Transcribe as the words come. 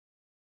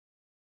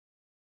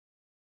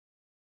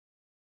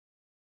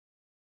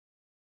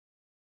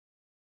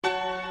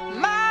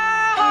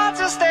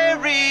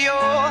stereo,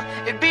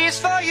 it beats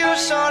for you,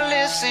 so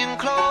listen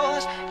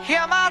close.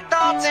 Hear my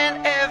thoughts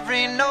in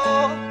every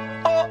note.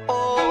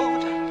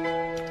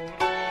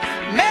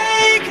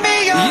 Make me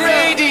your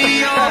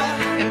radio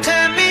and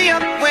turn me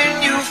up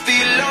when you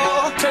feel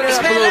low. This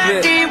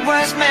melody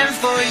was meant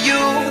for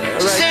you,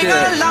 so sing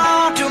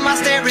along to my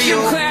stereo.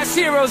 Class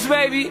heroes,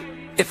 baby.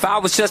 If I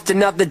was just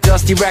another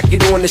dusty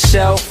record on the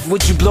shelf,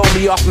 would you blow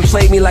me off and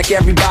play me like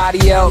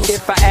everybody else?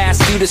 If I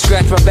asked you to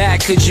scratch my back,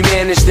 could you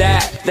manage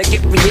that? Like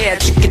if we had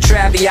chicken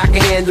Travie, I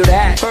can handle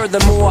that.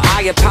 Furthermore,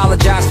 I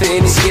apologize for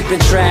any skipping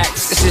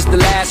tracks. This is the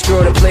last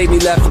girl that played me,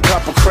 left a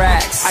couple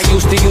cracks. I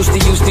used to,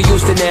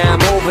 now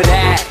I'm over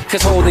that.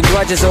 Cause holding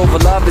grudges over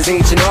love is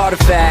ancient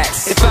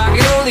artifacts. If I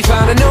could only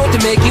find a note to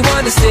make you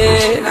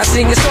understand, I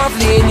sing it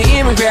softly in your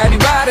ear and grab you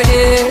by the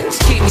hands.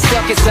 Keep me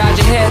stuck inside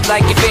your head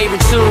like your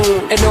favorite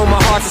tune, and know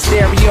my heart's a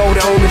stereo,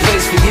 the only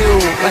place for you.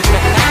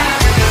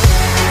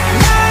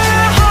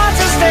 My heart's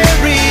a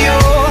stereo,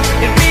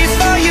 it beats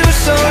for you,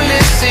 so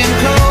listen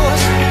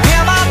close.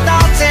 Hear my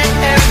thoughts in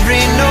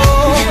every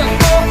note.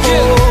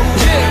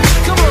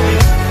 Come on.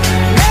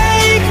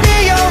 Make me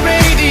your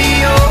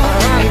radio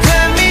and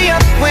turn me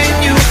up when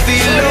you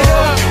feel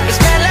low. This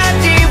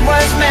melody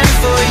was meant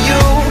for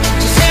you,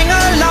 so sing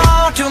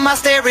along to my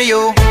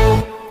stereo.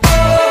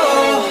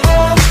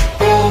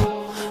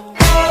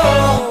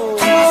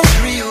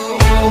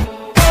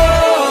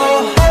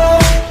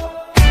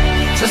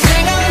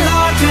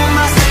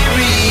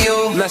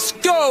 Let's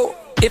go!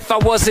 If I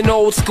was an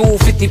old school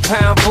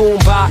 50-pound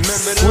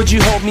boombox, would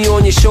you hold me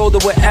on your shoulder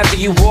wherever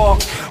you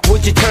walk?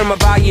 Would you turn my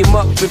volume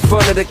up in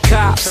front of the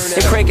cops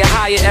and crank it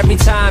higher every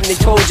time they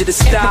told you to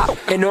stop?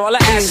 And all I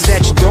ask is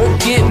that you don't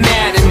get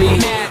mad at me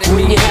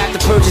when you have to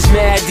purchase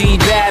Mad D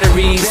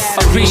batteries.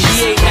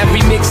 Appreciate every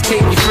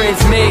mixtape your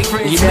friends make.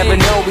 You never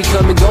know, we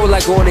come and go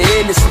like on the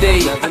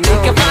interstate. I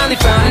think I finally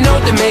found a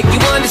note to make you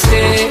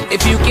understand.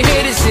 If you can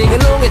hit it, sing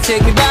along and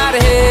take me by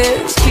the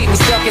hands. Keep me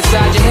stuck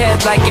inside your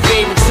head like your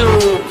favorite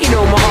tune. You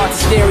know my heart's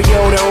a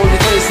stereo, the only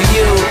place for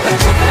you.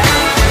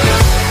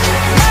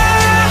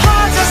 My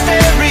heart's a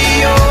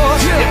stereo,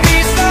 it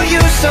beats for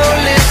you, so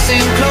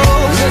listen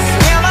close.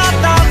 Hear my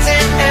thoughts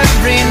in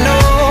every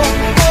note.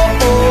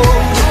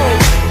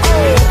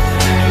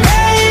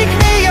 Make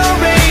me your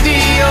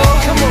radio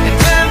and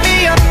turn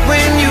me up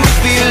when you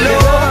feel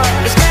low.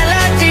 This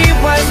melody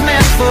was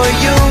meant for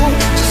you,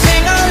 so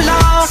sing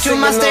along to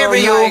my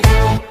stereo.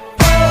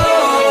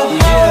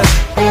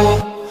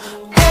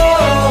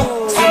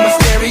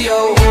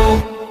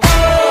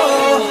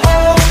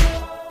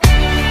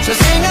 So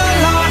sing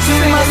along to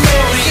my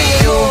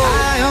stereo.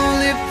 I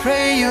only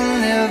pray you'll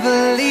never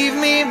leave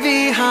me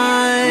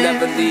behind.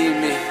 Never leave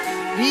me.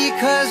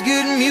 Because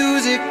good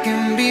music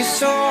can be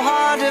so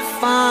hard to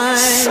find.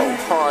 So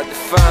hard to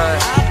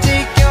find. I'll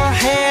take your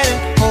hand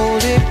and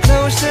hold it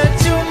closer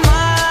to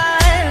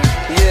mine.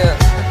 Yeah.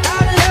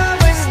 Our love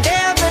was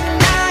there, but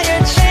now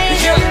you're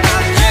changing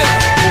my mind.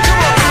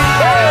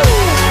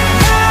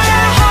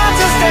 My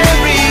heart's a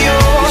stereo,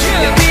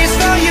 it beats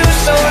for you,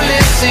 so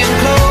listen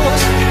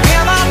close.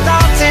 Hear my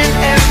thoughts in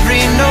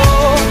every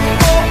note.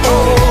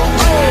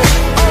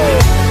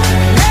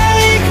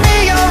 Make me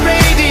your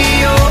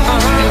radio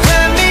and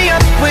turn me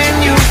up when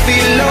you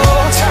feel low.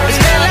 This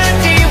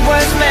melody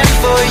was meant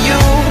for you,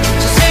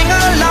 so sing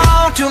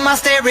along to my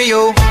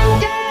stereo.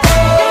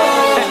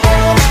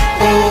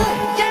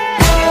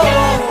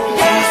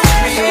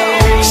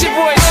 It's your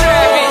boy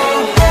Travie,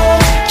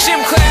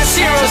 Gym Class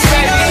Heroes,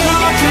 baby.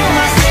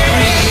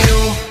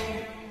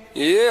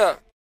 Yeah.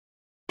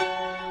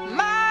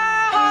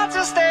 My heart's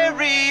a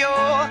stereo,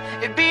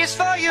 it beats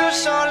for you,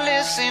 so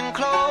listen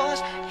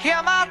close.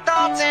 Hear my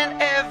thoughts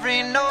in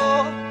every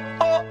note.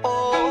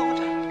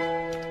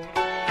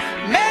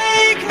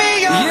 Make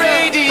me your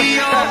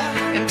radio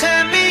and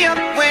turn me up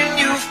when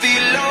you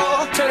feel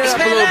low. This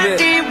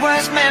melody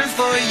was meant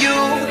for you,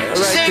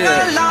 so sing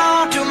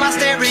along to my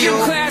stereo.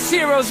 Gym Class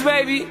Heroes,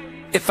 baby.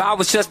 If I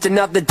was just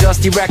another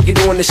dusty record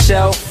on the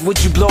shelf, would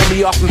you blow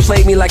me off and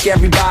play me like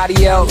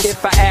everybody else?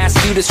 If I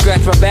asked you to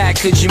scratch my back,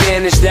 could you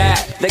manage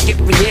that? Like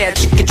if we had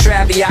chicken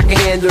Travie, I can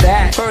handle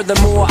that.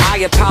 Furthermore,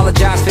 I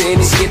apologize for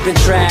any skipping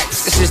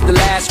tracks. This is the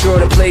last girl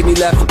that played me,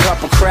 left a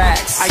couple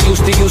cracks. I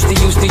used to,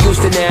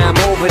 now I'm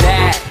over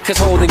that. Cause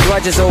holding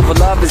grudges over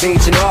love is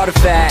ancient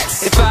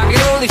artifacts. If I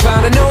could only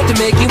find a note to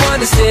make you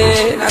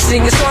understand, I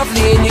sing it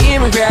softly in your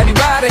ear and grab you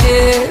by the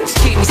hands.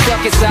 Keep me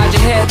stuck inside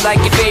your head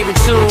like your favorite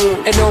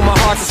tune, and know my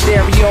heart's a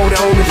stereo, the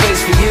only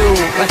place for you.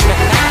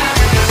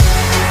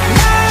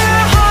 My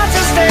heart's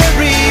a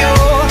stereo,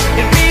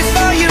 it beats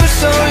for you,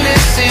 so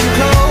listen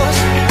close.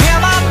 Hear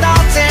my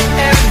thoughts in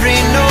every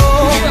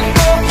note.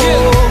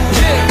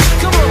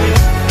 Come on.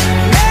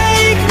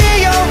 Make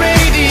me your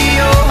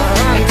radio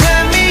and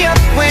turn me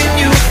up when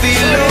you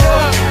feel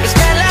low. This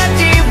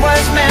melody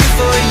was meant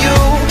for you,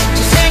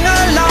 so sing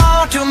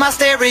along to my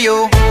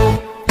stereo.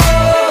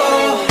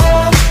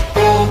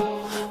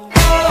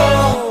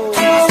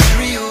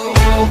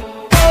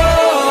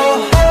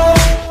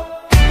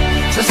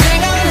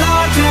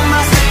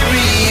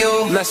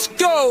 Let's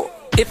go!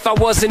 If I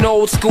was an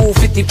old school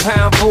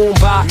 50-pound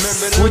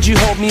boombox, would you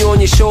hold me on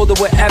your shoulder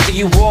wherever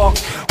you walk?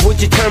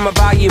 Would you turn my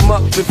volume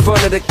up in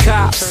front of the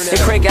cops and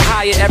crank it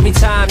higher every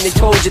time they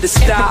told you to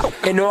stop?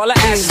 And all I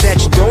ask is that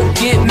you don't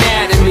get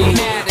mad at me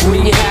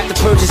when you have to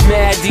purchase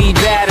Mad D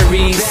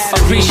batteries.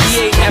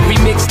 Appreciate every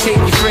mixtape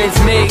your friends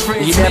make.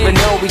 You never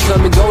know, we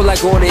come and go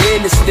like on the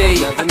interstate.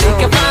 I think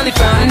I finally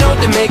found a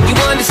note to make you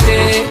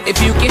understand.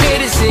 If you can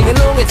hit it, sing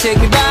along and take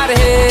me by the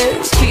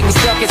hands. Keep me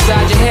stuck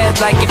inside your head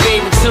like your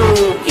favorite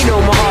tune. You know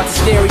my heart's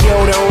a stereo,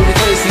 the only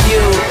place for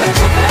you.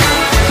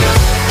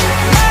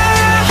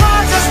 My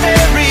heart's a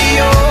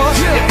stereo,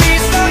 it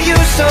beats for you,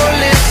 so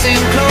listen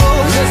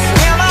close.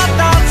 Hear my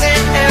thoughts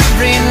in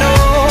every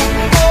note.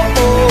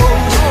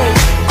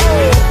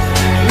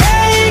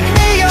 Make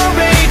me your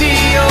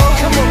radio,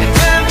 and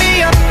turn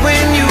me up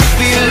when you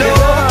feel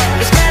low.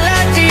 This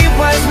melody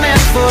was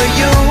meant for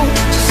you,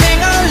 so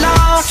sing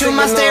along to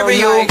my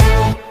stereo.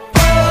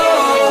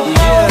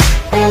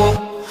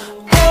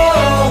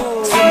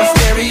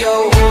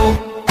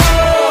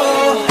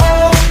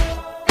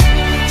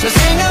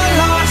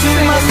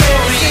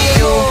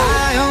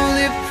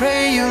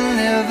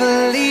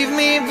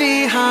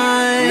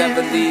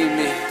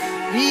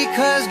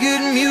 Because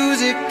good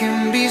music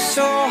can be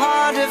so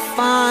hard to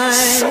find.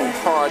 So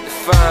hard to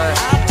find.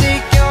 I'll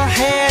take your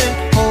hand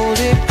and hold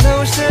it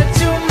closer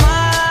to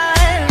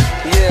mine.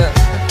 Yeah.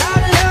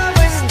 Our love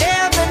was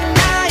there, but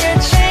now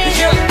you're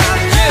changing my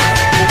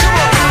mind.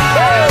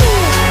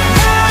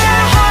 My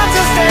heart's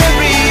a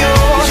stereo,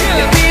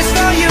 it beats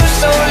for you,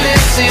 so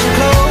listen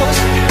close.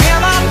 Hear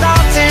my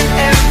thoughts in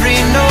every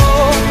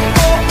note.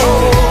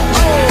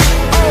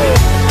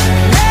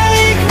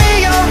 Make me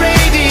your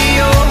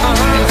radio,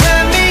 and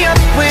turn me up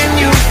when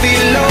you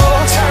feel low.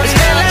 This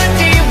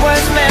melody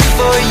was meant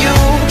for you,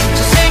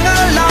 so sing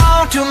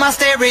along to my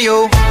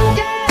stereo.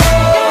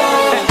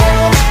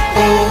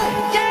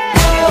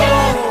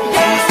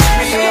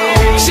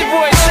 It's your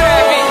boy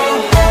Travie,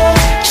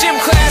 Gym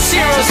Class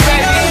Heroes,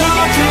 baby.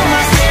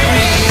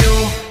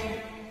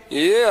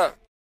 Yeah.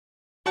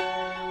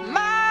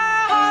 My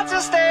heart's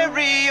a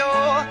stereo,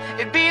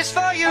 it beats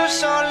for you,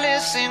 so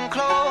listen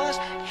close.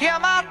 Hear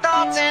my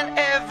thoughts in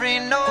every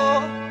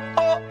note.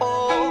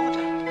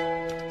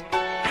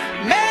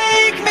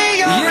 Make me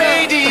your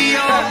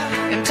radio,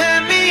 and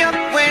turn me up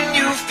when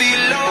you feel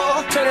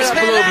low. Turn it This up a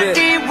little bit.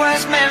 melody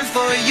was meant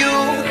for you,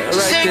 so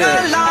right sing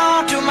there.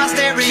 along to my Gym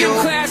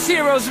stereo. Class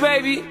Heroes,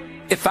 baby.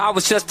 If I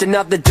was just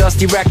another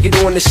dusty record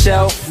on the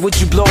shelf, would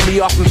you blow me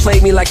off and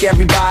play me like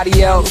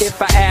everybody else? If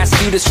I asked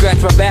you to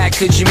scratch my back,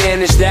 could you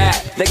manage that?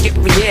 Like if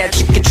we had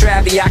chicken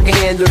Travie, I can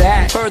handle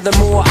that.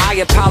 Furthermore, I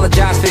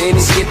apologize for any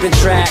skipping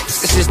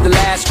tracks. This is the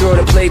last girl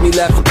that played me,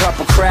 left a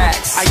couple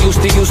cracks. I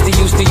used to,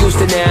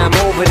 now I'm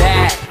over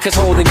that. Cause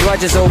holding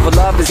grudges over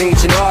love is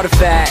ancient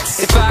artifacts.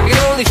 If I could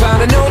only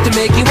find a note to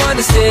make you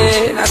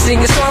understand, I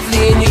sing it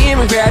softly in your ear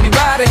and grab you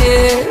by the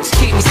hands.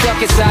 Keep me stuck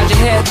inside your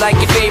head like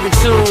your favorite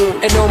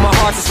tune. And know my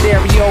heart's a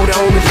stereo, the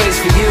only place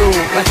for you.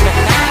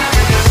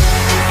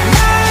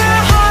 My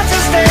heart's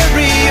a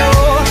stereo,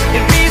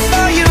 it beats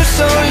for you,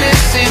 so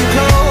listen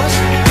close.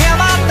 Hear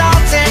my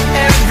thoughts in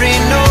every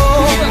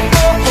note.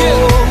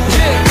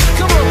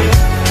 Come on.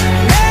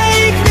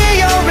 Make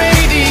me your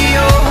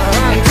radio,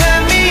 and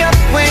turn me up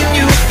when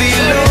you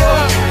feel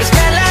low. This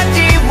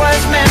melody was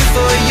meant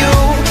for you,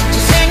 so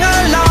sing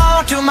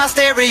along to my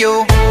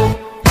stereo.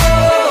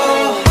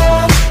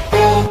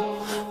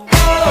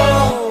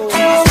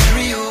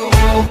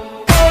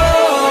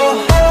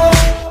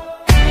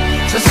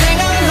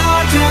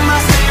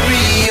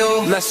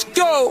 Let's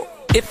go!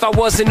 If I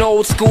was an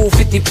old school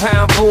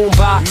 50-pound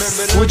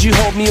boombox, would you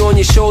hold me on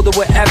your shoulder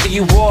wherever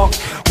you walk?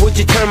 Would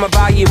you turn my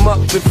volume up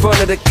in front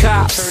of the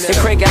cops and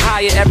crank it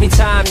higher every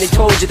time they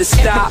told you to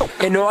stop?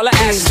 And all I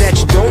ask is that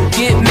you don't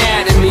get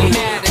mad at me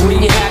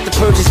when you have to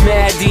purchase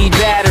Mad D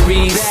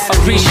batteries.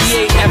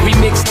 Appreciate every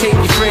mixtape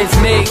your friends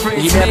make.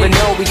 You never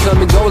know, we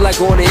come and go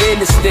like on the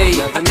interstate.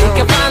 I think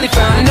I finally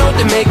found a note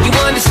to make you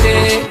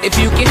understand. If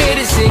you can hit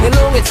it, sing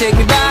along and take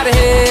me by the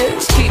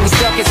hands. Keep me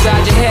stuck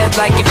inside your head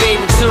like your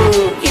favorite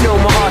tune. You know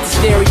my heart's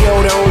a stereo,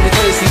 the only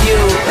place for you.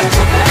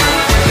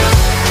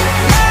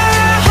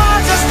 My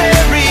heart's a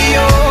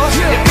stereo,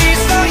 it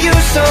beats for you,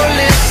 so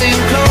listen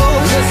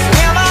close.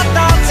 Hear my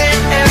thoughts in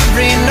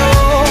every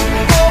note.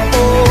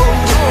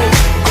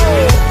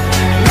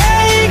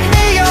 Make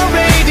me your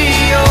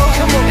radio,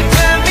 and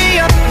turn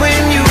me up when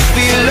you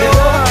feel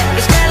low.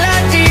 This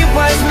melody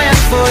was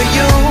meant for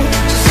you,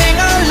 so sing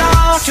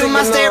along to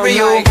my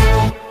stereo.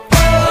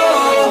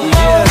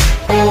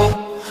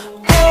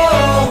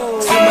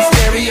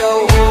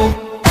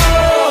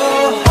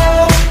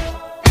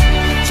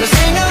 So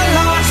sing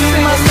along to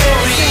my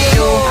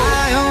stereo.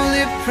 I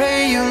only pray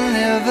you'll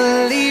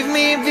never leave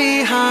me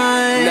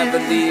behind. Never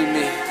leave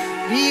me.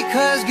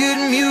 Because good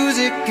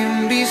music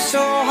can be so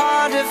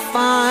hard to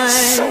find.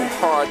 So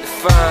hard to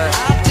find.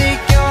 I'll take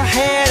your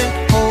hand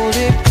and hold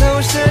it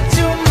closer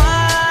to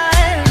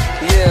mine.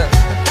 Yeah.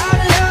 Our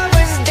love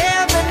was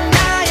there, but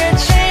now you're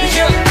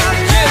changing my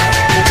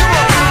mind.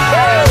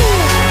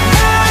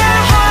 My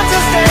heart's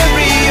a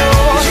stereo,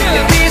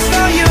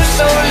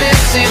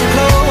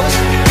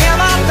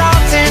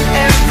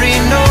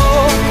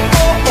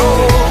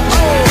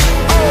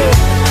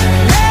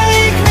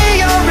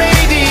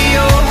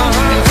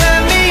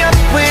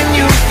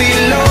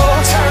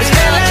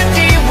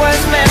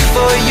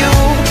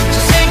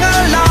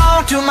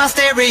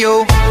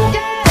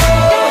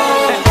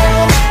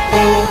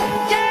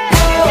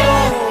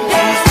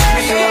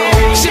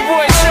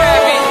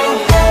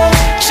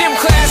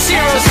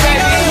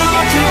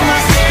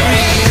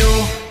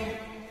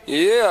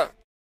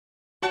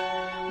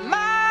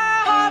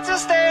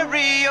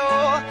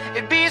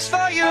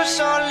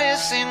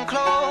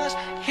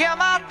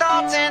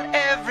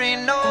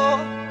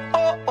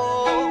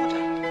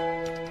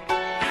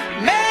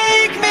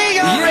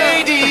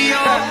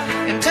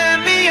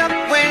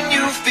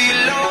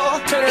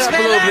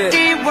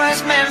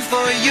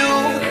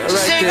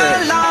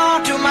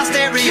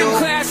 stereo. Gym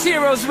class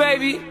heroes,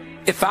 baby.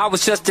 If I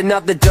was just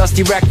another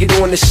dusty record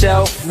on the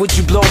shelf, would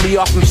you blow me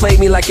off and play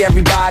me like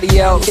everybody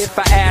else? If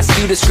I asked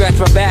you to scratch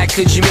my back,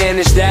 could you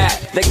manage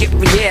that? Like if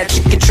we had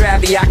chicken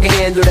Travie, I can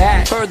handle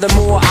that.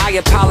 Furthermore, I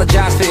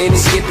apologize for any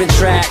skipping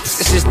tracks.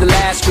 This is the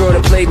last girl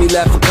that played me,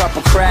 left a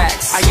couple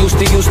cracks. I used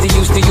to,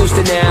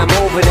 now I'm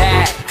over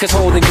that. Cause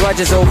holding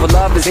grudges over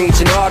love is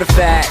ancient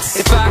artifacts.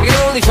 If I could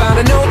only find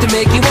a note to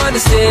make you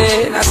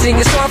understand, I sing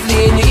it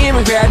softly in your ear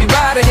and grab you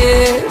by the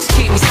hands.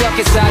 Keep me stuck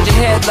inside your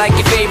head like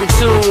your favorite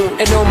tune,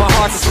 and know my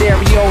heart's a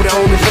stereo, the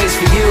only place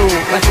for you.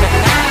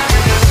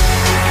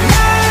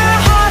 My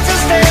heart's a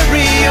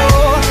stereo,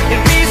 it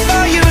beats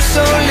for you,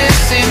 so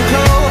listen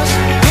close.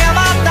 Hear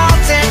my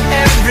thoughts in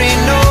every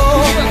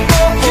note.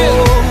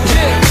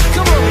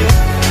 Come on.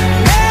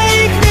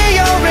 Make me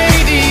your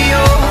radio,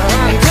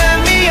 and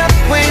turn me up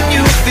when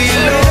you feel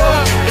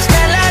low. This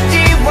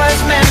melody was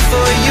meant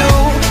for you,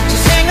 so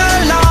sing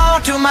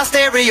along to my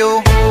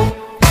stereo.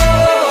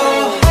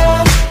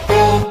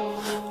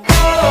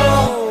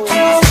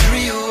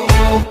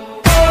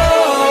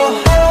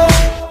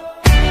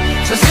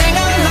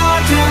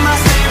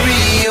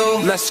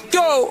 Let's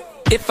go!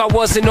 If I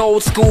was an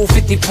old school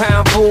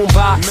 50-pound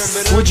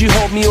boombox, would you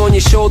hold me on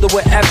your shoulder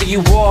wherever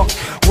you walk?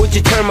 Would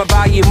you turn my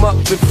volume up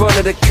in front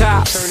of the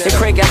cops and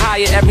crank it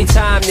higher every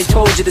time they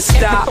told you to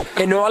stop?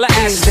 And all I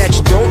ask is that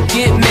you don't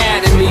get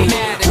mad at me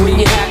when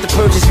you have to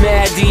purchase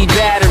Mad D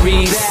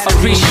batteries.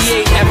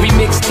 Appreciate every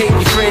mixtape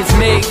your friends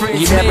make.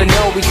 You never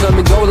know, we come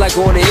and go like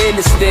on the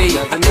interstate.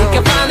 I think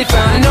I finally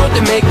found a note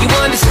to make you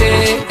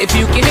understand. If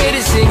you can hit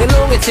it, sing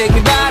along and take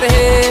me by the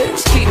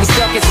hands. Keep me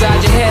stuck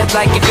inside your head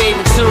like your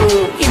favorite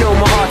tune. You know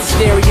my heart's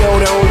a stereo,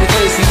 the only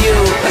place for you.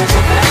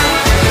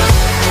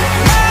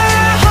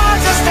 My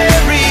heart's a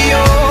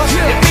stereo,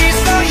 it beats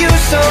for you,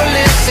 so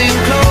listen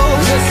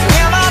close.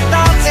 Hear my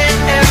thoughts in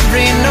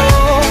every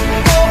note.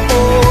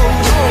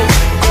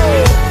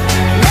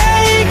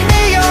 Make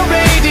me your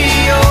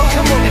radio,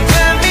 and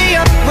turn me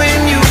up when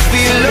you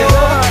feel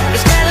low.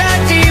 This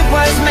melody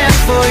was meant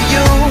for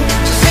you,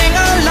 so sing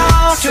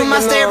along to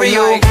my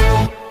stereo.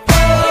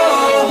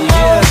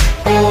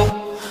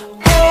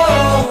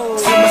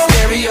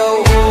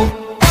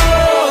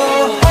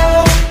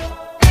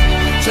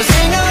 So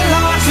sing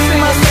along to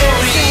my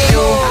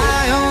stereo.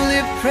 I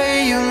only pray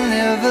you'll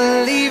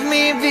never leave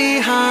me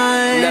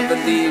behind. Never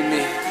leave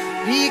me.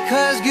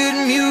 Because good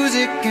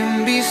music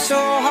can be so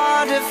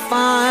hard to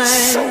find.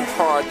 So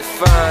hard to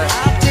find.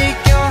 I'll take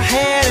your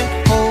hand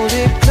and hold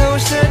it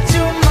closer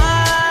to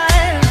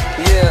mine.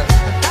 Yeah.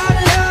 Our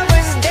love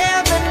was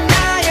there, but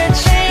now you're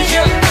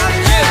changing my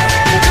mind.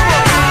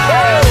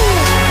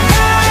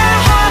 My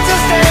heart's a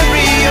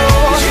stereo,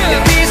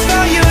 it beats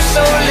for you,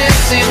 so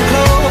listen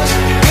close.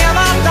 Hear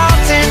my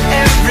thoughts in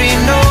every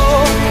note.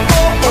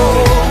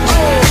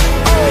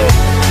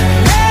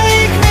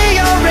 Make me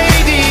your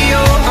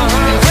radio,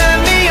 and turn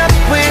me up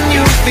when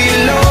you feel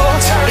low.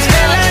 This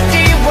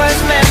melody was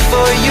meant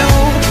for you,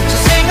 so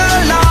sing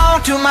along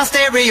to my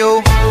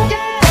stereo.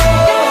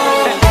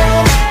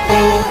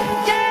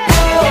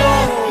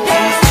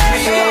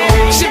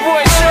 It's your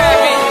boy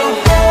Travie,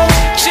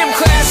 Gym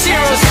Class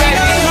Heroes,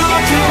 baby.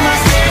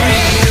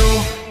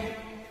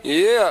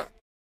 Yeah.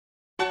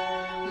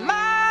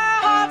 My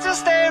heart's a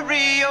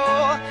stereo,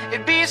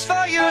 it beats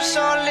for you,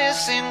 so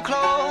listen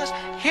close.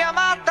 Hear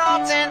my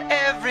thoughts in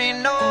every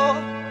note.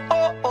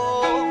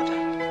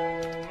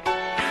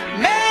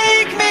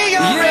 Make me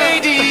your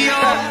radio,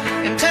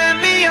 and turn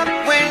me up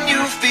when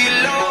you feel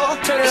low.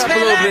 Turn it This up a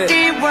little bit.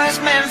 melody was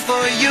meant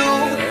for you,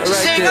 so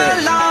right sing there.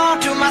 along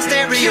to my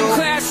stereo. Gym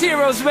Class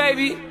Heroes,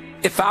 baby.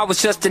 If I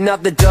was just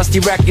another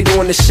dusty record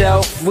on the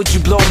shelf, would you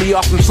blow me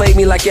off and play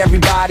me like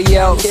everybody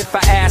else? If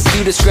I asked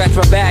you to scratch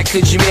my back,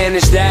 could you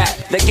manage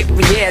that? Like if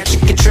we had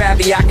chicken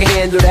Travie, I can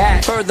handle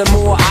that.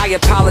 Furthermore, I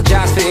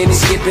apologize for any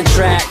skipping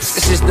tracks.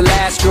 This is the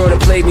last girl that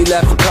played me,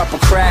 left a couple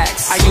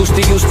cracks. I used to,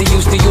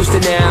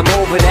 now I'm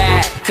over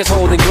that. Cause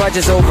holding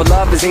grudges over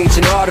love is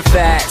ancient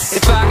artifacts.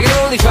 If I could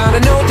only find a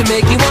note to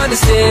make you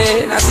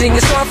understand, I sing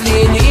it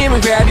softly in your ear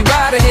and grab you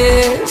by the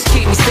hands.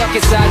 Keep me stuck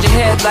inside your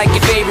head like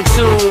your favorite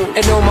tune,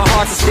 and know my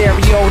heart's a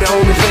stereo, the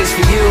only place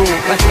for you.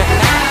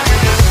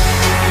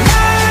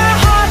 My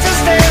heart's a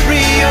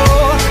stereo,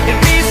 it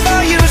beats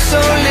for you,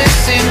 so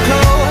listen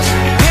close.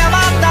 Hear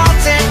my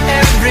thoughts in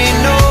every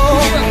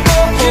note.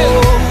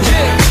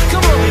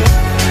 Come on.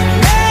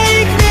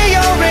 Make me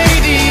your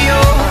radio,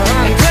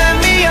 and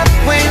turn me up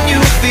when you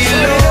feel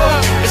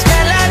low. This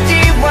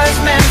melody was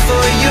meant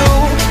for you,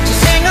 so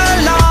sing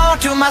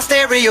along to my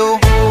stereo.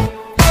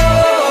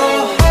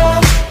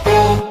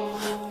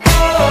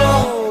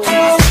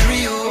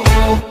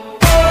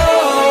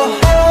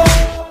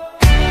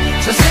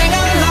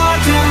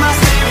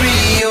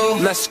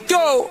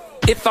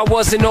 If I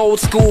was an old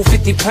school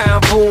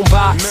 50-pound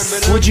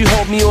boombox, would you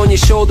hold me on your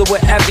shoulder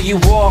wherever you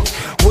walk?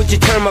 Would you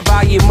turn my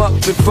volume up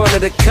in front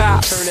of the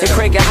cops and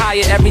crank it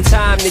higher every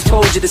time they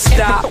told you to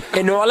stop?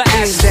 And all I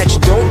ask is that you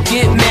don't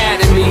get mad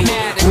at me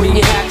when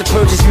you have to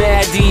purchase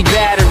Mad D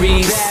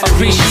batteries.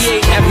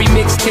 Appreciate every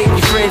mixtape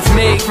your friends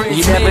make.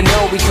 You never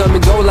know, we come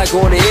and go like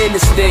on the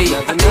interstate.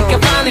 I think I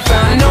finally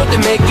found a note to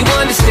make you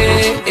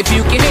understand. If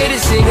you can hit it,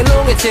 sing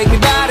along and take me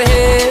by the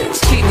hands.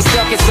 Keep me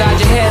stuck inside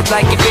your head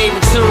like your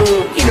favorite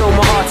tune. You know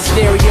my heart's a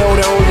stereo,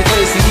 the only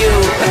place for you.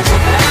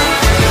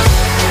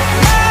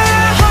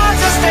 My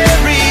heart's a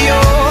stereo,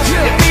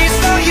 it beats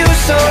for you,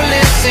 so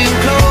listen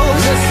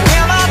close.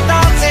 Hear my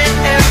thoughts in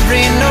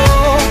every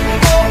note.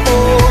 Oh,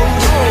 oh,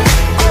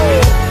 oh.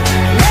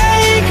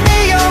 Make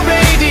me your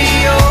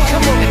radio,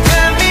 and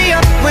turn me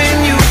up when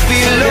you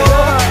feel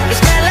low. This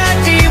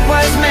melody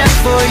was meant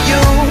for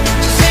you,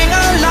 so sing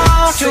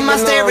along to my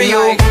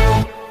stereo.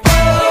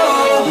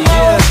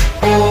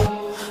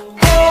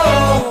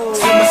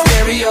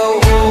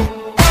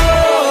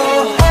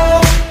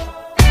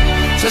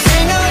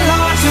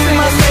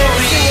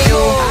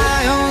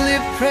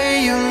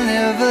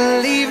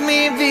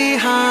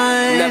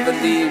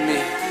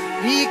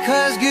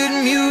 Because good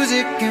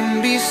music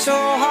can be so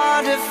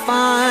hard to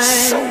find.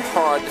 So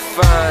hard to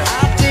find.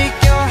 I'll take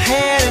your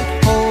hand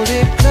and hold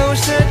it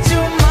closer to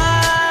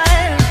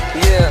mine.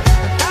 Yeah.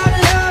 Our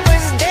love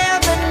was there,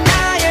 but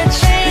now you're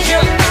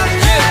changing my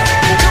mind.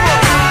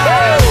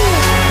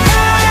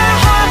 My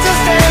heart's a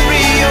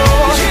stereo,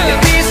 it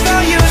beats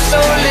for you, so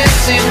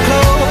listen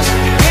close.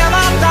 Hear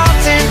my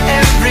thoughts in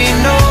every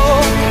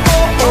note.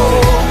 Oh, oh,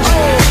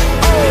 oh,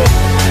 oh.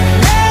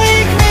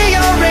 Make me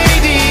your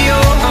radio,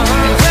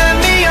 and turn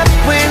me up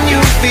when you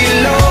feel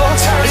low.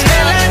 This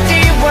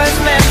melody was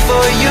meant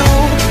for you,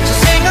 so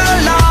sing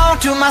along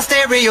to my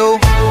stereo.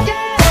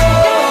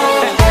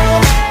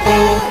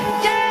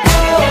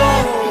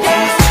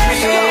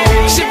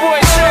 It's your boy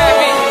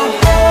Travie,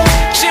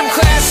 Gym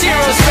Class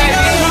Heroes,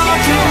 baby.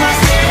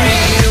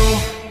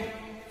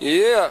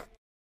 Yeah.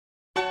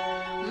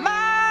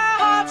 My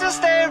heart's a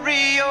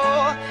stereo,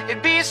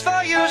 it beats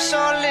for you, so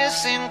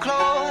listen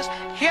close.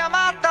 Hear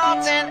my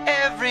thoughts in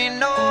every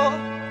note.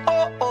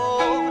 Oh, oh.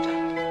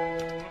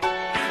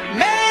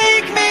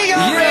 Make me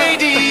your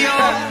radio,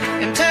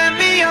 and turn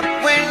me up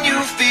when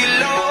you feel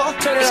low.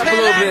 Turn it this up a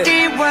little bit.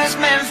 melody was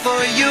meant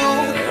for you,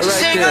 so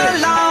right sing there.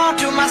 along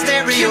to my Gym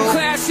stereo.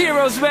 Class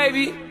Heroes,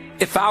 baby.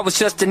 If I was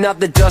just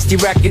another dusty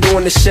record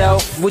on the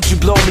shelf, would you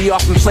blow me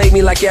off and play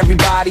me like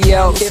everybody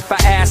else? If I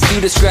asked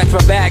you to scratch my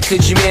back,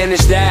 could you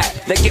manage that?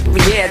 Like if we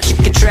had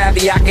chicken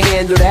Travie, I can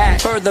handle that.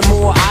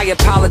 Furthermore, I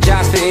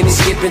apologize for any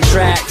skipping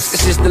tracks.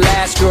 This is the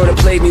last girl that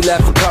played me,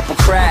 left a couple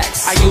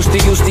cracks. I used to,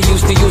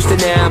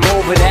 now I'm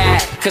over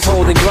that. Cause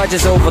holding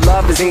grudges over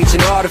love is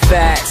ancient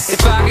artifacts.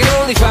 If I could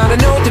only find a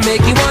note to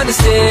make you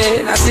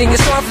understand, I sing it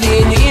softly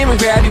in your ear and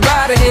grab you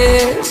by the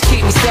hands.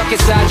 Keep me stuck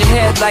inside your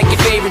head like your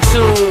favorite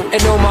tune,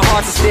 and know my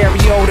heart's a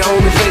stereo, the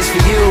only place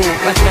for you.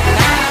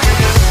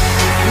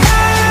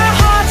 My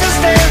heart's a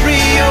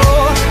stereo,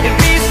 it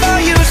beats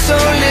for you, so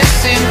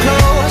listen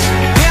close.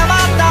 Hear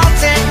my thoughts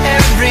in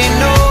every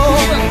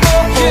note.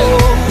 Oh,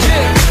 oh.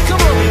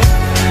 Come on.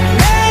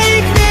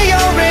 Make me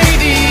your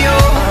radio,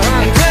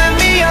 and turn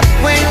me up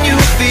when you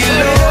feel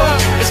low.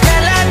 This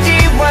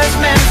melody was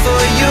meant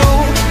for you,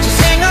 so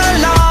sing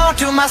along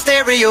to my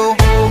stereo.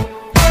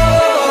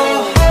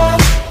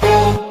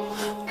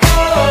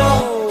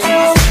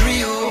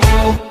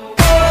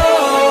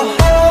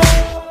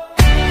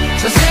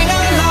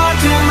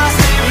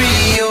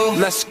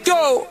 Let's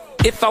go!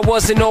 If I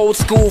was an old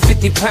school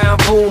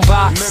 50-pound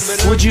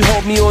boombox, would you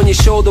hold me on your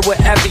shoulder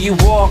wherever you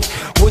walk?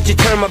 Would you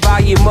turn my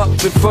volume up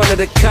in front of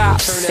the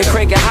cops and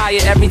crank it higher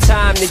every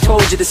time they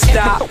told you to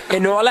stop?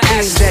 And all I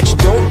ask is that you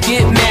don't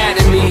get mad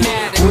at me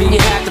when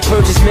you have to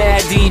purchase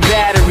Mad D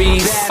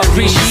batteries.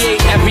 Appreciate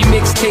every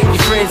mixtape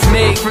your friends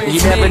make. You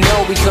never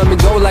know, we come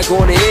and go like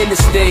on the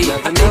interstate.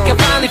 I think I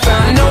finally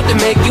found a note to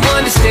make you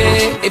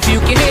understand. If you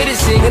can hit it,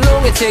 sing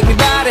along and take me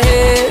by the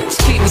hands.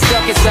 Keep me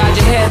stuck inside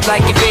your head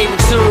like your favorite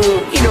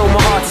tune. You know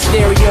my heart's a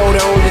stereo, the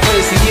only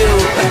place for you.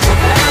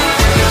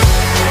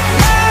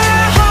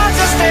 My heart's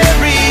a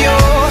stereo,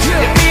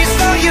 it beats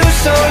for you,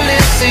 so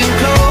listen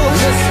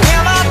close.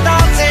 Hear my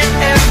thoughts in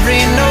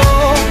every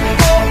note.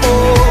 Oh,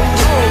 oh,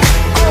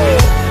 oh.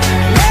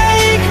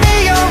 Make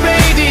me your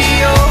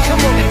radio,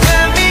 and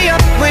turn me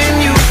up when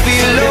you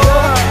feel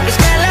low. This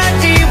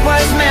melody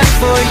was meant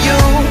for you,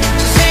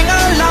 so sing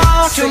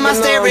along to my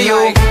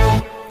stereo.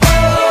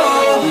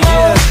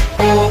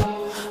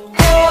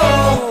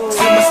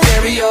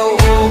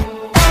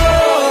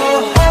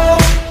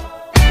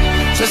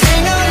 So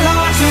sing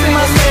along to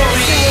my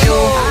stereo.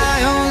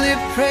 I only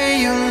pray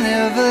you'll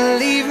never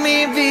leave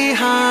me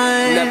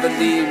behind. Never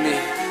leave me.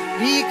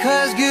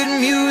 Because good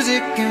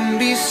music can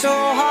be so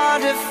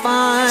hard to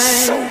find.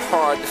 So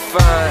hard to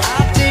find.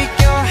 I'll take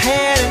your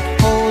hand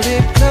and hold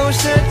it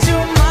closer to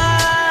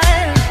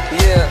mine.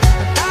 Yeah.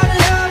 Our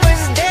love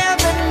was there,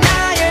 but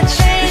now you're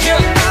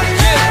changing my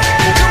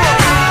mind.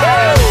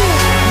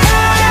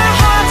 My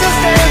heart's a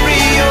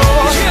stereo,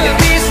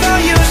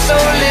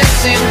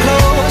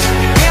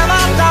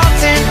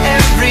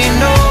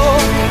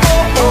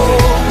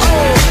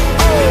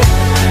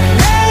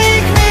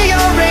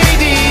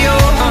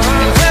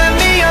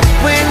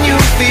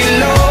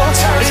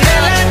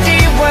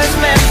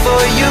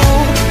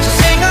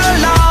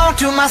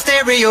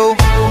 stereo.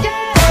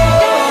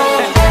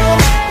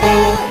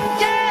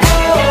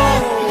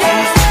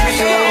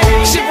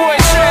 It's your boy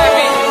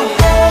Travie,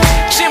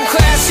 Gym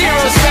Class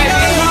Heroes, baby.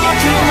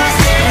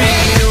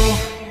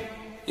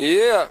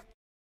 Yeah.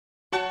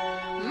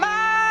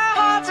 My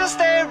heart's a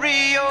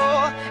stereo,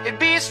 it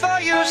beats for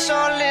you, so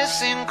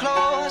listen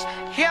close.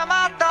 Hear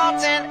my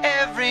thoughts in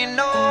every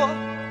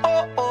note.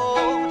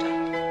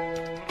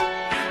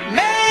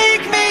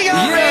 Make me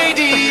your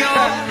radio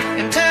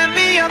and turn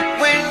me up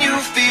when you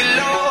feel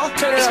low.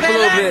 Turn it This up a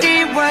little bit.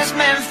 melody was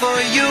meant for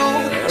you.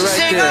 So Right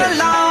sing there.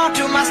 along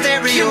to my Gym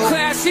stereo.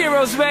 Class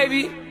Heroes,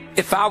 baby.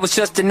 If I was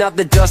just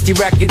another dusty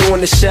record on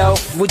the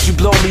shelf, would you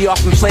blow me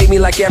off and play me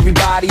like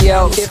everybody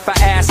else? If I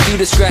asked you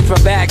to scratch my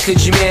back,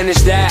 could you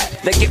manage that?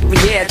 Like if we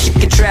had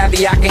chicken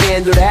Travie, I can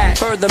handle that.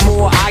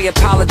 Furthermore, I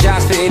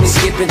apologize for any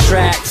skipping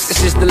tracks.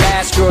 This is the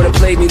last girl that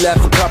played me,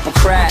 left a couple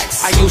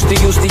cracks. I used to,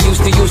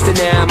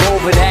 now I'm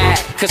over that.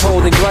 Cause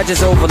holding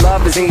grudges over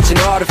love is ancient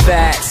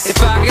artifacts.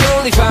 If I could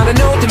only find a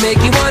note to make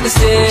you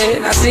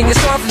understand, I sing it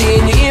softly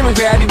in your ear and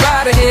grab you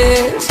by the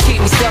hands.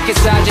 Keep me stuck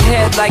inside your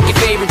head like your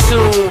favorite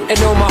tune, and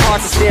know my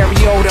heart's a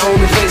stereo, the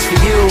only place for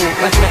you.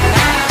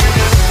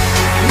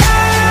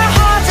 My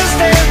heart's a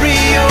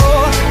stereo,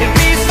 it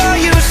beats for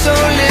you, so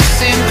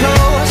listen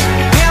close.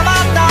 Hear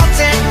my thoughts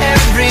in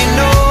every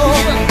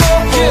note.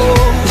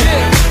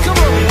 Come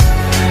on.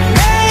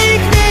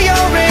 Make me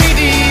your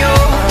radio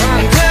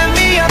and turn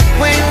me up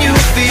when you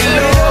feel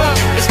low.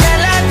 This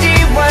melody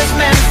was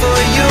meant for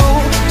you,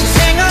 so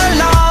sing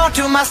along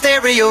to my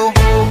stereo.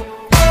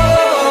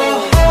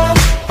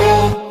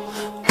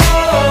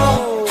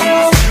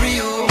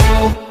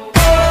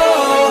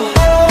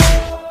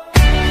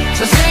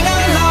 So sing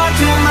along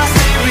to my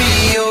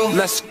stereo.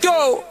 Let's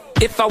go!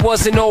 If I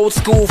was an old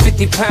school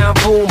 50-pound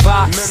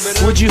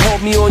boombox, would you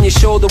hold me on your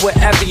shoulder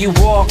wherever you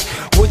walk?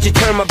 Would you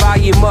turn my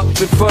volume up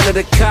in front of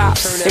the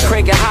cops and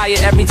crank it higher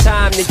every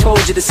time they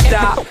told you to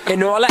stop?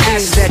 And all I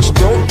ask is that you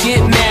don't get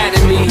mad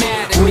at me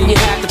when you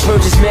have to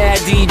purchase Mad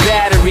D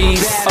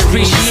batteries.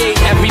 Appreciate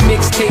every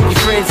mixtape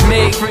your friends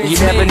make. You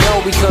never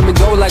know, we come and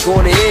go like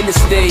on the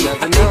interstate.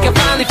 I think I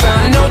finally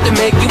found a note to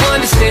make you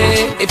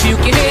understand. If you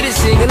can hit it,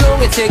 sing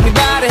along and take me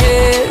by the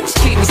hands.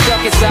 Keep me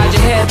stuck inside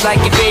your head like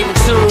your favorite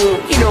tune.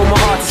 You know my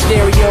heart's a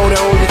stereo, the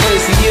only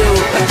place for you.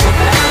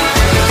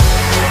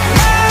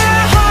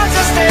 My heart's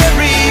a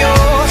stereo,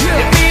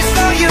 it beats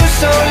for you,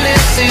 so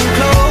listen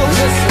close.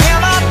 Hear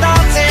my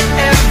thoughts in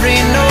every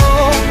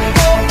note.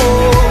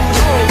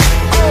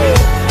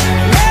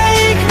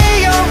 Make me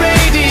your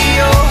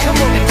radio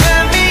and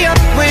turn me up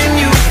when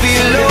you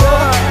feel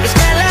low. This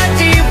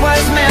melody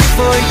was meant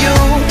for you,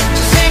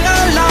 so sing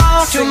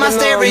along to my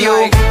stereo.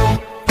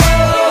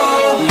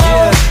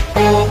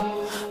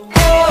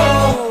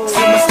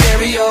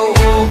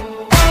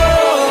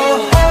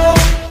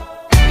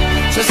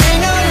 So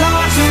sing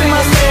along to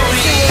my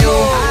stereo.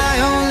 I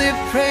only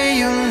pray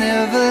you'll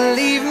never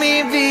leave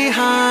me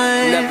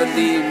behind. Never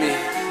leave me.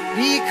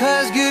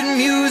 Because good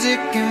music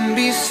can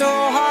be so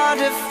hard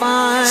to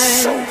find.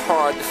 So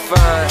hard to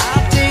find.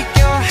 I'll take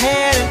your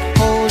hand and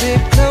hold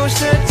it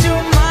closer to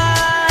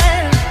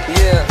mine.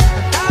 Yeah.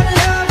 Our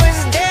love was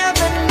there,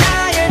 but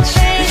now you're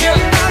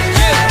changing my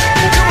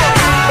mind.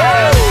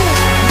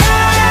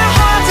 My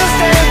heart's a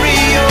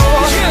stereo,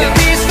 it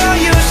beats for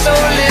you, so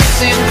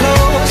listen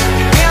close.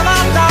 Hear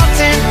my thoughts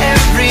in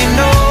every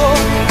note.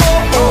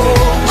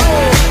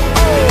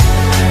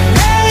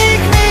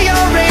 Make me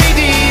your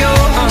radio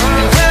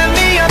and turn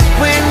me up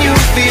when you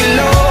feel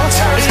low.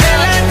 This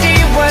melody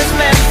was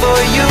meant for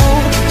you,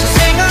 so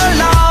sing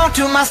along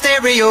to my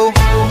stereo.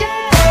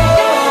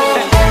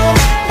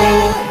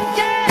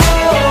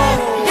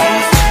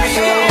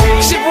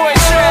 It's your boy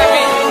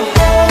Travie,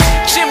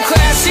 Gym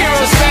Class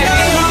Heroes, baby.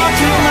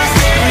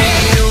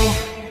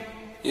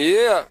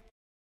 Yeah.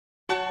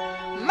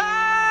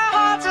 My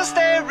heart's a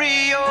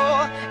stereo,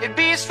 it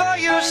beats for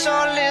you, so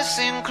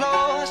listen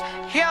close.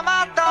 Hear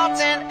my thoughts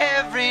in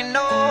every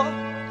note.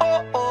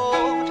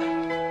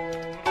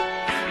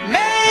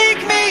 Make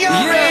me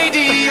your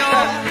radio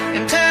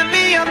and turn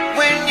me up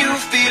when you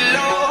feel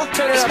low.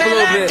 Turn it This up a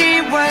little bit.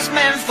 melody was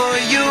meant for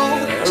you,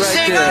 so Right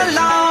sing there.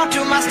 along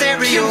to my Gym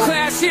stereo.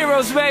 Class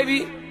Heroes,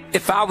 baby.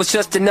 If I was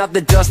just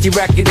another dusty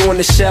record on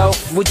the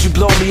shelf, would you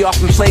blow me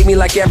off and play me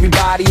like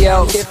everybody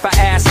else? If I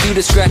asked you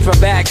to scratch my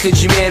back, could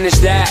you manage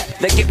that?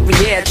 Like if we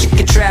had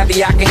chicken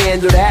Travie, I can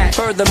handle that.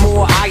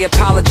 Furthermore, I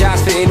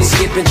apologize for any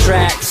skipping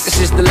tracks. This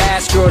is the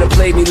last girl that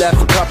played me,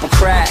 left a couple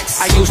cracks.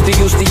 I used to,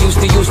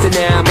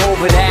 now I'm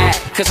over that.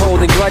 Cause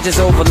holding grudges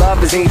over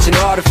love is ancient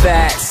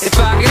artifacts. If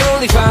I could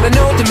only find a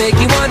note to make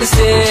you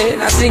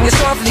understand, I sing it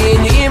softly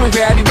in your ear and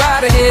grab you by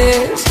the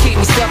hands. Keep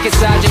me stuck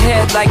inside your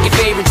head like your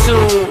favorite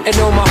tune, and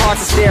know my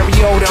heart's a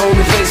stereo, the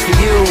only place for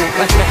you.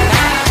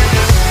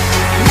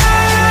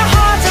 My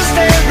heart's a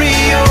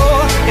stereo,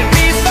 it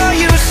beats for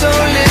you, so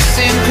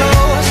listen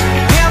close.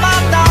 Hear my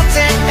thoughts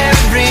in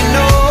every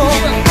note.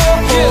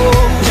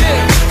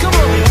 Come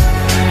on.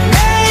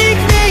 Make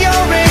me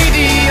your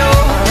radio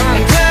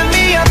and turn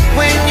me up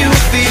when you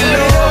feel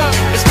low.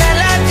 This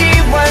melody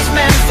was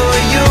meant for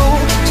you,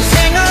 so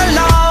sing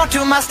along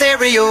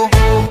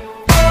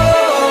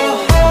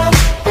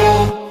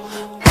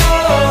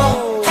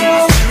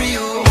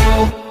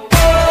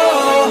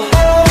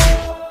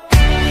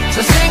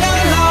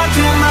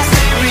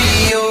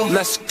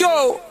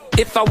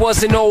I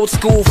was an old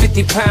school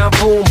 50-pound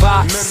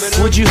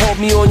boombox, would you hold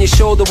me on your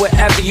shoulder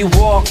wherever you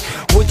walk?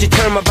 Would you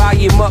turn my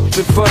volume up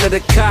in front of the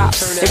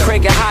cops and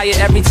crank it higher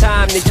every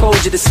time they told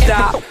you to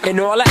stop?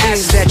 And all I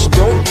ask is that you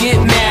don't get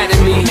mad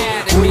at me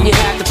when you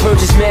have to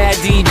purchase Mad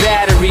D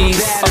batteries.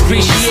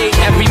 Appreciate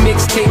every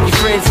mixtape your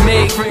friends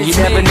make. You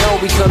never know,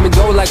 we come and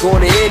go like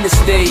on the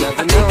interstate.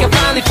 I think I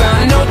finally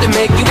found a note to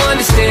make you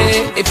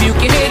understand. If you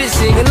can hit it,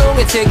 sing along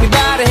and take me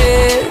by the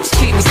hands.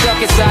 Keep me stuck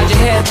inside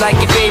your head like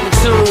your favorite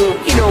tune.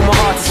 You know my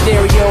heart's a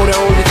stereo, the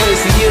only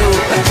place for you.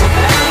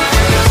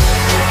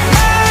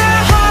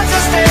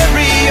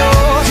 Stereo,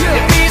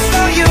 it beats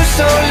for you,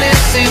 so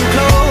listen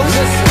close.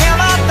 Hear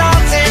my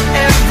thoughts in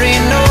every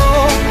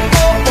note.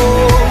 Oh,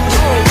 oh,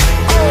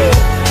 oh.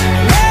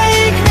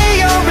 Make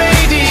me your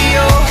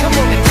radio,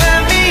 and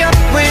turn me up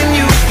when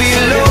you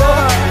feel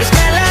low. This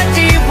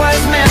melody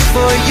was meant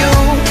for you,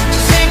 so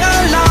sing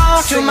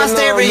along to my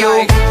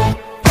stereo.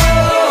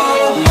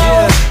 Oh,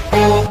 oh,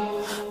 oh,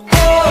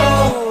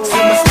 oh, to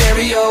my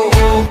stereo.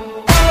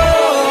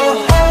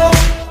 Oh, oh,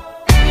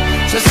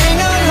 so sing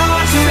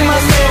along to my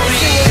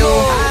stereo.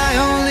 I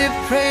only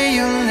pray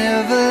you'll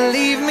never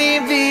leave me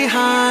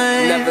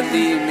behind. Never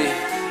leave me.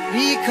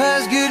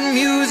 Because good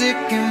music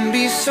can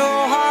be so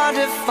hard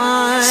to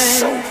find.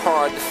 So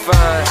hard to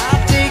find.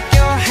 I'll take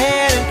your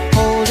hand and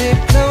hold it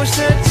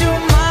closer to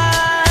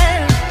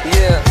mine.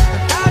 Yeah.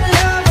 Our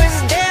love was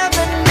there,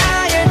 but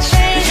now you're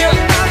changing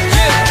my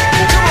mind.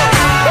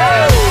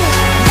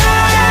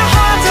 My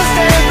heart's a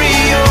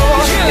stereo.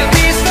 It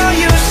beats for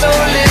you, so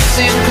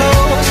listen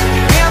close.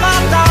 Hear my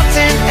thoughts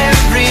in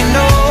every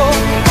note.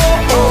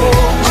 Oh, oh,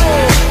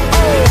 oh,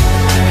 oh.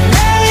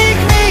 Make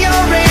me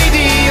your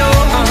radio,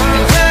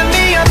 and turn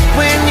me up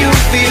when you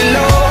feel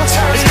low.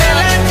 This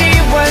melody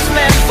was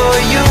meant for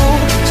you,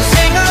 so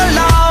sing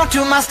along to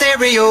my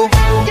stereo.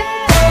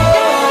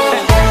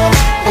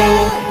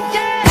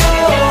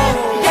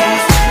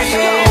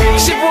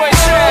 It's your boy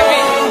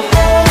Travie,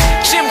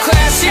 Gym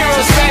Class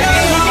Heroes, baby.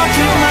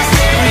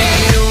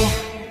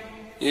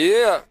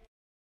 Yeah.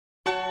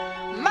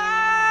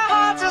 My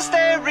heart's a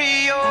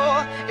stereo,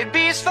 it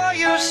beats for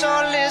you, so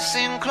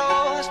listen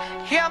close.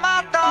 Hear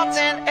my thoughts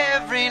in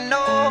every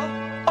note.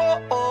 Oh,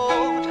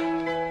 oh.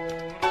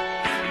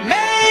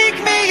 Make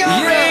me your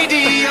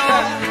radio,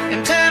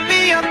 and turn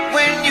me up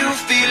when you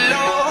feel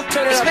low.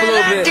 Turn it This up a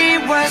little bit. melody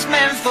was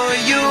meant for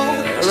you,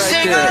 so Right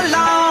sing there.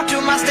 along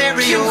to my Gym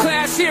stereo.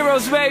 Class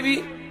Heroes,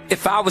 baby.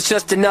 If I was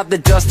just another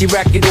dusty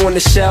record on the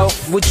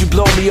shelf, would you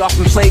blow me off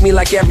and play me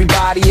like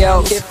everybody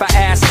else? If I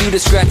asked you to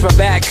scratch my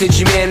back, could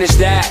you manage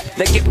that?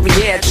 Like if we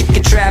had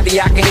chicken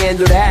Travie, I can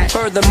handle that.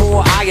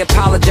 Furthermore, I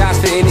apologize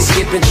for any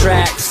skipping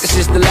tracks. This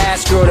is the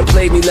last girl that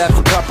played me, left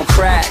a couple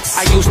cracks.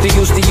 I used to,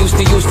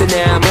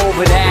 now I'm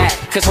over that.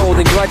 Cause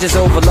holding grudges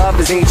over love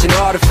is ancient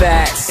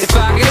artifacts. If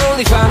I could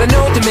only find a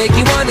note to make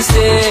you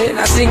understand,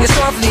 I sing it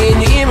softly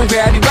in your ear and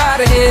grab you by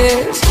the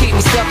hands. Keep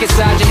me stuck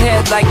inside your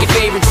head like your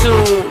favorite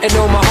tune. And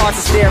know my heart's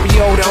a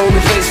stereo, the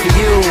only place for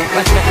you.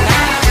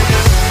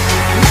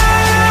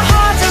 My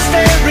heart's a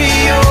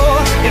stereo,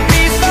 it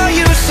beats for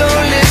you, so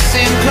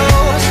listen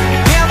close.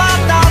 Hear my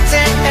thoughts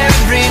in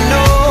every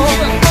note.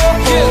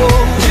 Oh, oh.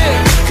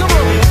 Come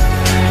on.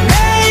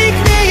 Make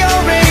me your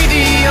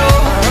radio,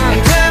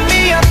 and turn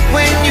me up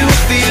when you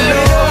feel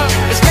low.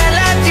 This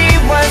melody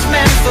was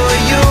meant for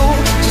you,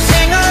 so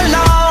sing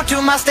along to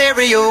my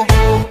stereo.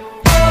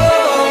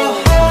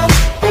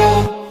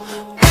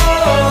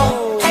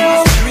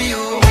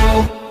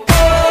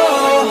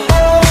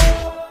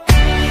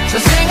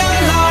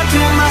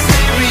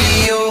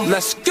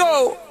 Let's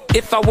go!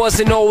 If I was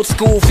an old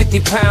school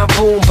 50-pound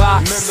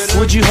boombox,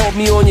 would you hold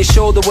me on your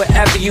shoulder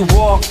wherever you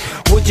walk?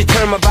 Would you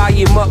turn my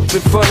volume up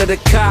in front of the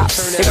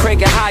cops and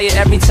crank it higher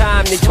every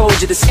time they told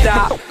you to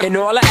stop? And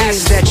all I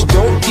ask is that you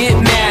don't get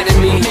mad at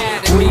me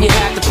when you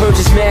have to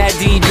purchase Mad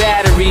D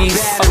batteries.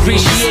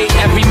 Appreciate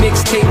every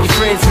mixtape your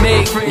friends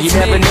make. You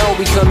never know,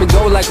 we come and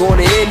go like on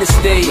the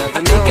interstate.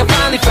 I think I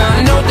finally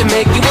found a note to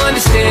make you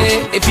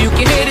understand. If you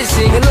can hit it,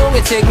 sing along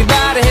and take me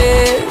by the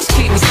hands.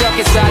 Keep me stuck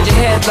inside your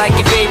head like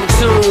your favorite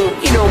tune.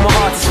 You know my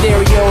heart's a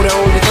stereo, the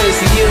only place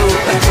for you.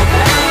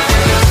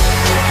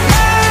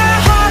 My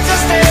heart's a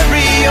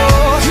stereo,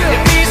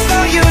 it beats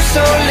for you,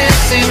 so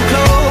listen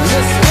close.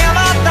 Hear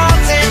my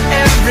thoughts in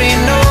every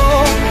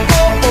note.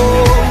 Oh,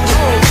 oh,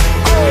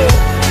 oh.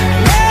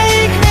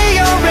 Make me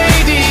your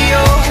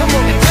radio,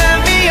 and turn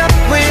me up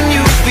when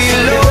you feel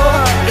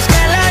low. This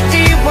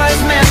melody was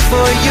meant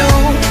for you,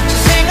 so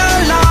sing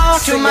along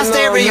to my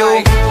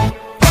stereo.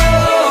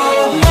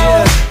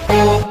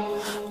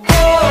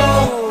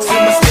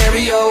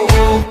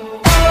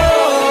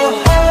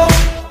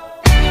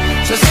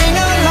 So sing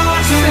along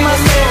to my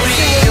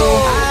stereo.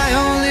 I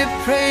only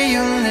pray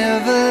you'll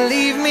never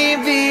leave me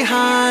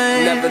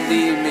behind. Never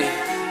leave me.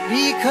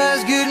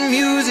 Because good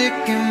music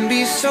can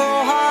be so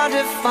hard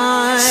to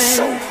find.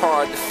 So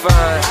hard to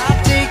find.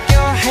 I'll take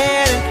your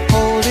hand and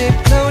hold it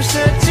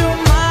closer to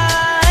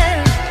mine.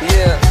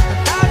 Yeah.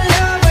 Our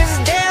love was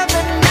there,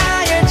 but now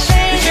you're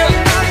changing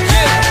my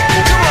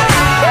mind.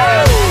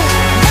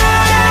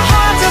 My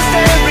heart's a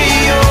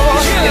stereo.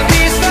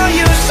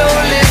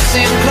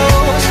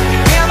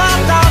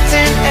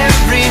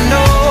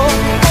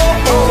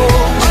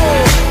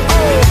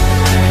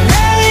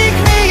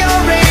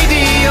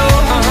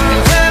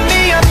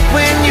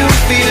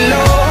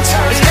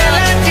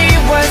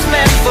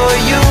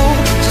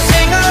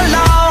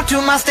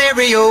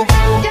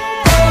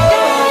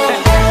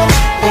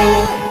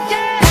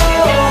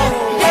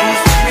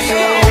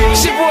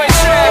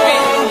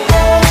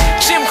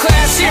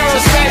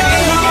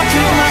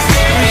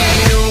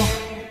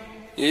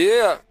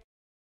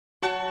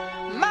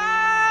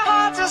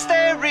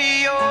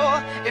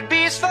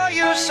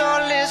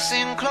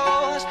 listen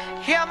close.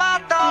 Hear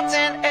my thoughts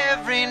in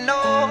every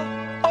note.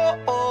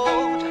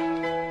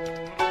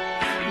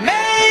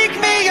 Make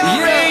me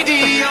your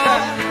radio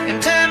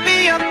and turn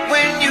me up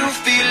when you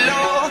feel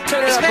low.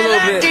 This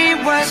melody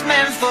was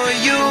meant for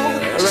you.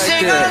 So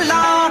sing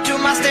along to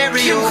my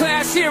stereo.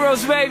 Class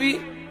heroes, baby.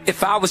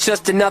 If I was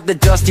just another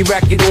dusty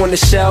record on the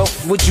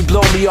shelf, would you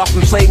blow me off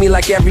and play me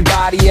like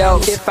everybody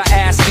else? If I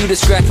asked you to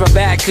scratch my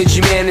back, could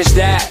you manage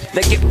that?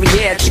 Like if we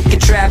had chicken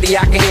Travie,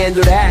 I can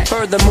handle that.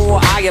 Furthermore,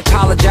 I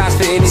apologize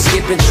for any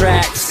skipping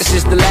tracks. This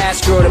is the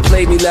last girl that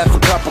played me, left a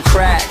couple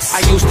cracks.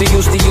 I used to,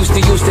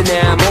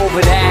 now I'm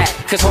over that.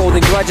 Cause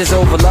holding grudges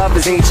over love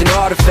is ancient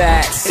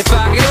artifacts. If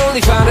I could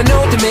only find a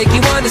note to make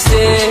you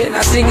understand,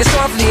 I sing it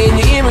softly in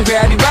your ear and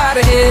grab you by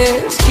the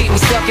hands. Keep me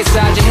stuck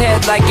inside your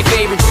head like your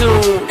favorite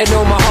tune, and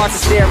know my heart's a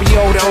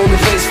stereo, the only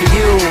place for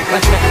you.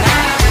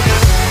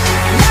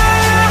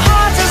 My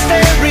heart's a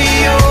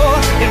stereo,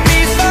 it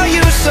beats for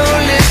you, so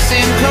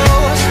listen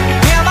close.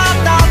 Hear my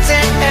thoughts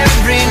in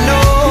every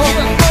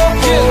note.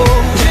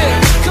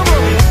 Come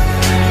on.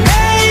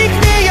 Make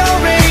me your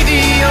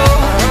radio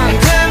and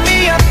turn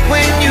me up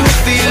when you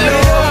feel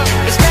low.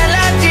 This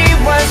melody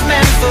was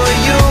meant for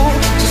you,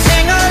 so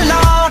sing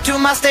along to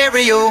my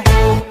stereo.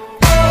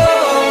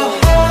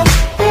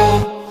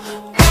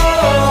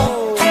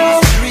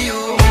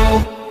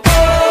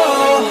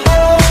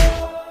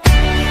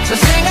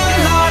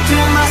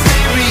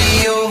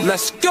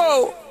 Let's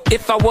go!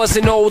 If I was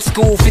an old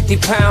school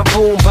 50-pound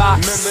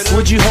boombox,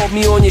 would you hold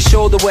me on your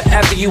shoulder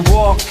wherever you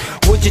walk?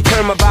 Would you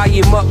turn my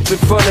volume up in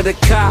front of the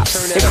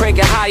cops and crank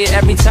it higher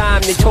every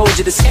time they told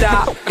you to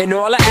stop? And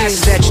all I ask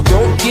is that you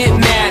don't get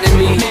mad at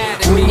me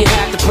when you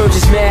have to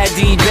purchase Mad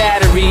D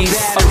batteries.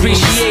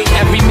 Appreciate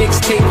every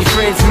mixtape your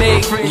friends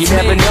make. You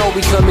never know,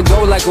 we come and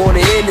go like on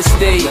the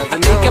interstate.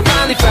 I think I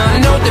finally found a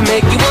note to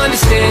make you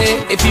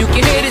understand. If you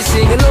can hit it,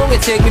 sing along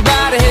and take me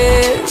by the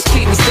hands.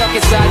 Keep me stuck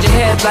inside your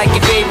head like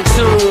your favorite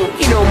tune.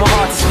 You know my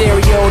heart's a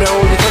stereo, the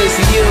only place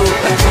for you.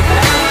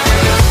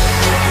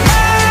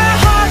 My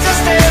heart's a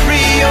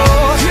stereo,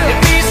 it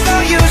beats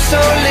for you, so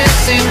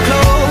listen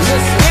close.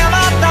 Hear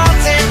my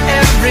thoughts in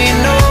every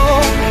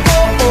note.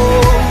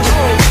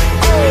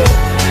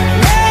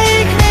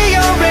 Make me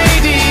your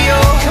radio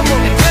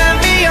and turn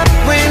me up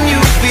when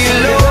you feel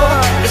low.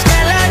 This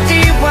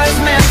melody was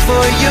meant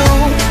for you,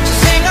 so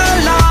sing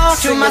along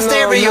to my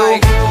stereo.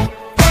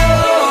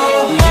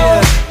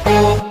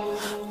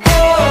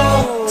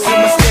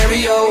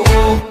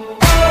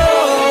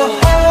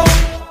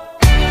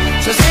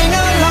 So sing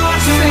along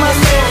to my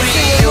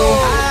stereo.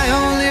 I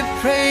only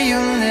pray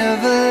you'll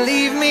never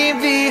leave me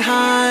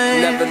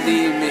behind. Never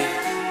leave me.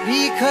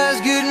 Because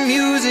good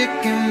music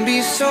can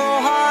be so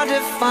hard to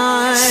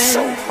find.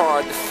 So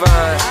hard to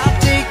find. I'll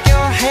take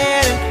your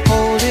hand and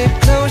hold it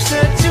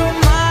closer to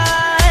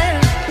mine.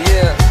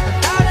 Yeah.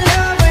 Our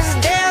love was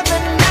there,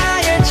 but now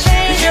you're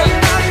changing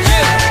my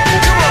mind.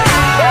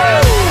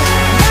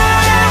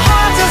 My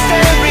heart's a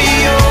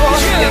stereo,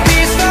 it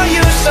beats for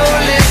you, so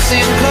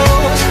listen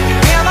close.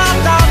 Hear my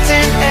thoughts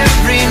in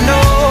every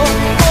note.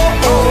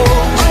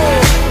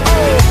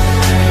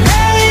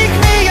 Make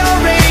me your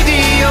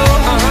radio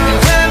and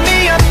turn me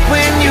up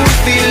when you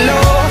feel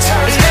low.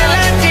 This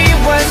melody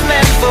was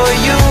meant for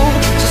you,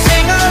 so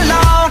sing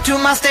along to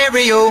my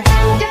stereo.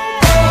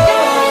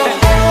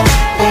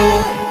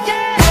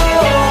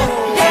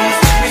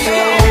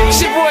 It's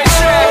your boy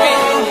Travie,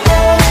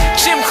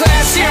 Gym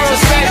Class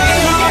Heroes, baby.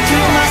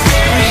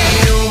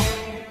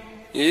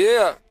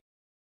 Yeah.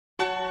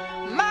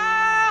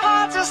 My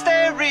heart's a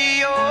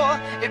stereo,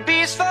 it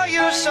beats for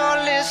you, so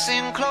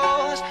listen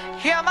close.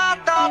 Hear my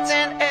thoughts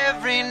in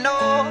every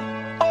note.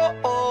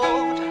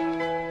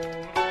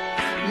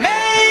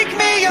 Make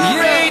me your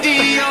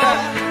radio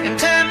and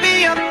turn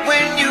me up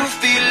when you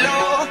feel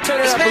low.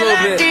 This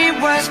melody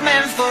was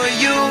meant for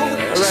you,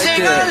 so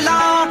sing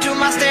along to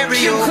my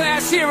stereo. Gym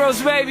Class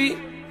Heroes, baby.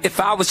 If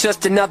I was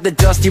just another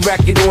dusty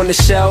record on the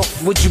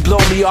shelf, would you blow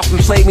me off and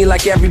play me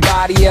like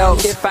everybody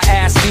else? If I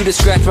asked you to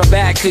scratch my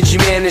back, could you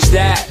manage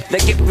that?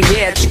 Like if we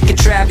had chicken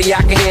Travie, I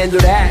can handle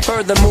that.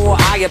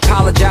 Furthermore, I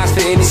apologize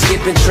for any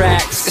skipping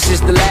tracks. This is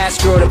the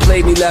last girl that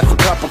played me, left a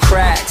couple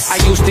cracks. I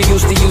used to,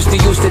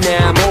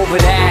 now I'm over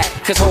that.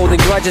 Cause holding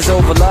grudges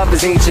over love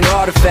is ancient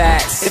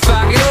artifacts. If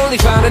I could only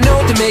find a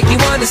note to make you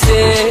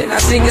understand, I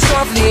sing it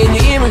softly in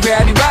your ear and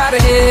grab you by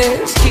the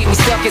hands. Keep me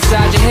stuck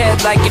inside your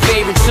head like your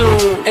favorite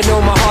tune, and know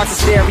my heart's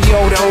a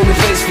stereo, the only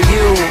place for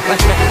you.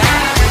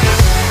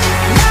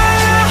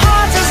 My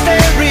heart's a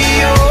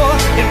stereo,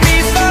 it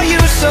beats for you,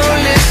 so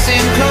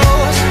listen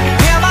close.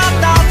 Hear my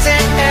thoughts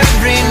in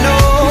every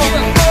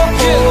note.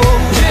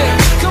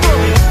 Come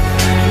on.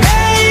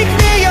 Make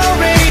me your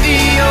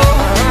radio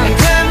and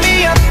turn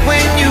me up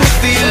when you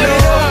feel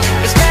low.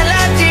 This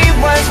melody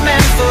was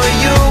meant for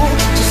you,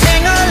 so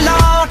sing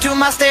along to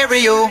my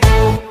stereo.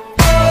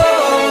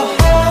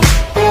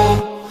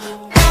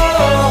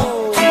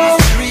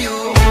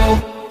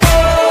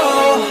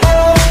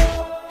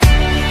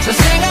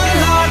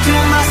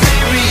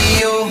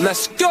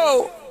 Let's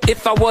go!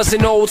 If I was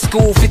an old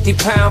school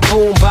 50-pound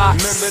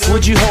boombox,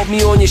 would you hold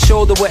me on your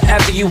shoulder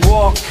wherever you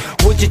walk?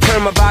 Would you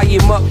turn my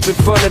volume up in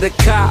front of the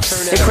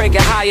cops and crank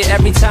it higher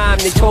every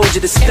time they told you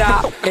to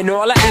stop? And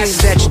all I ask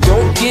is that you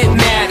don't get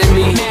mad at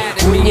me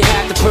when you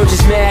have to purchase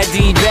Mad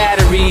D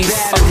batteries.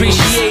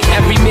 Appreciate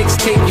every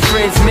mixtape your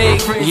friends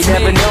make. You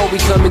never know,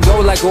 we come and go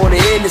like on the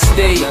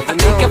interstate. I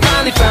think I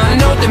finally found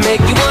a note to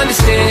make you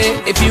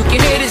understand. If you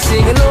can hit it,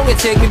 sing along and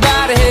take me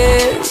by the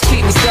hands.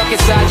 Keep me stuck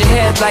inside your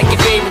head like your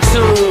favorite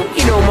tune.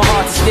 You know my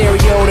heart's a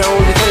stereo, the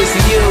only place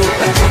for you.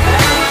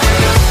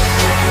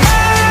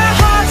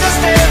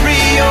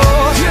 Stereo,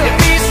 it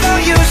beats for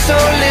you, so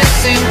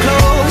listen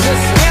close.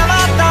 Hear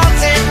my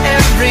thoughts in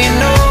every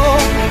note.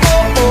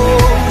 Oh,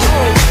 oh,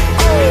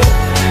 oh.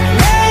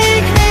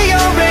 Make me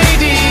your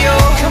radio,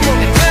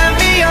 and turn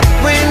me up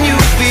when you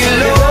feel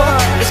low.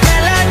 This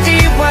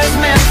melody was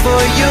meant for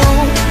you,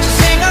 so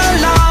sing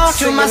along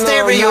to my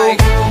stereo.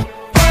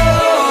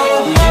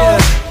 Oh, oh,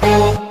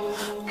 oh,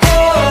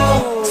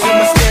 oh, to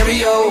my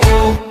stereo.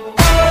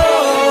 Oh,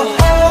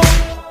 oh,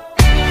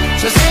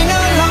 so sing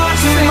along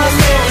to my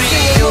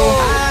stereo.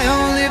 I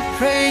only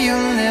pray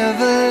you'll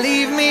never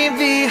leave me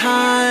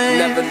behind.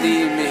 Never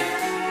leave me.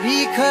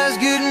 Because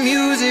good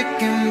music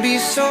can be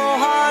so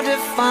hard to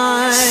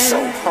find. So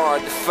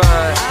hard to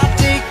find. I'll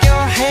take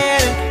your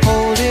hand and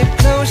hold it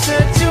closer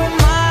to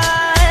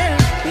mine.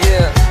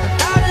 Yeah.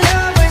 Our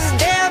love was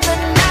there, but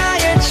now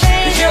you're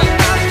changing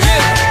my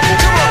mind.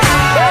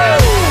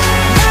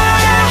 My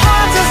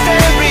heart's a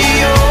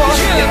stereo.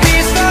 It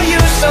beats for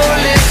you, so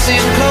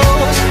listen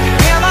close.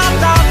 Hear my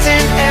thoughts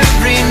in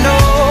every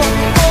note.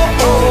 Oh,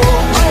 oh,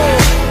 oh,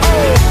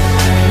 oh.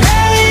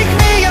 Make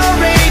me your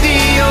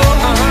radio,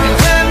 and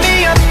turn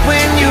me up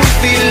when you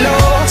feel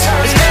low.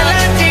 This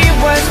melody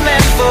was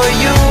meant for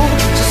you,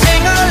 so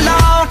sing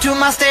along to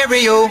my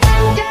stereo.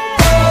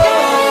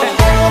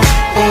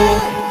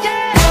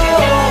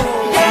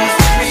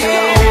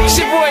 It's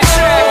your boy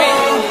Travie,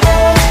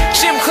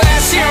 Gym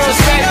Class Heroes,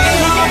 baby.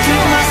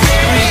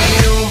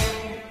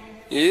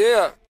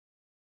 Yeah.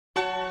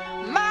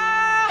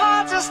 My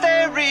heart's a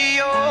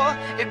stereo,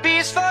 it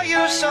beats for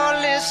you, so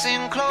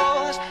listen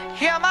close.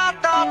 Hear my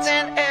thoughts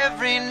in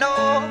every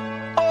note.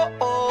 Oh,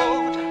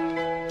 oh.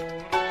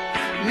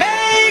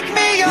 Make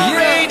me your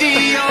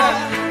radio,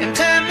 and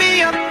turn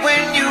me up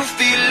when you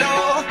feel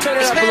low. Turn it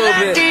This up a little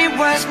bit. melody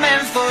was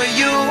meant for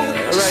you,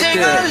 so right sing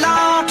there.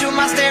 along to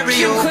my Gym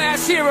stereo.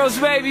 Class Heroes,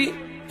 baby.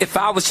 If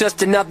I was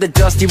just another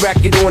dusty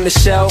record on the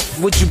shelf,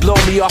 would you blow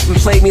me off and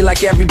play me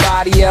like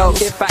everybody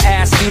else? If I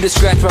asked you to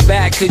scratch my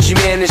back, could you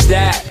manage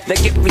that?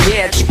 Like if we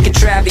had chicken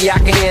Travie, I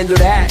can handle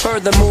that.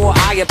 Furthermore,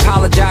 I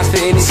apologize for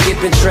any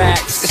skipping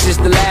tracks. This is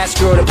the last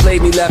girl that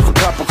played me, left a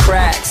couple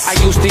cracks. I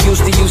used to,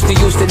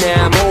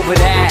 now I'm over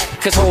that.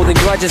 Cause holding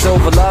grudges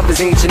over love is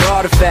ancient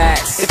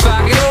artifacts. If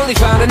I could only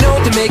find a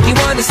note to make you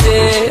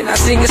understand, I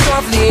sing it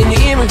softly in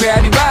your ear and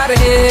grab you by the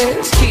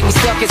hands. Keep me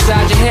stuck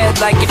inside your head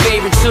like your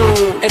favorite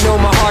tune. And know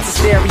my heart's a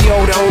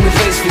stereo, the only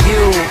place for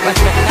you.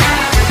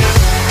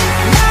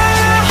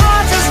 My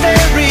heart's a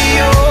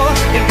stereo,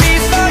 it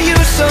beats for you,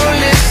 so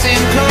listen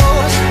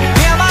close.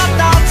 Hear my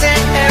thoughts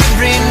in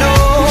every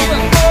note.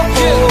 Oh,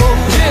 oh.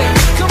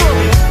 Come on.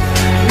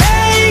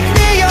 Make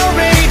me your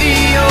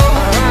radio,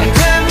 and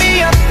turn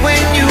me up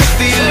when you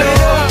feel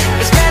low.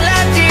 This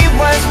melody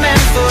was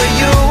meant for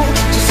you,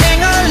 so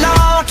sing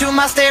along to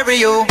my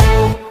stereo.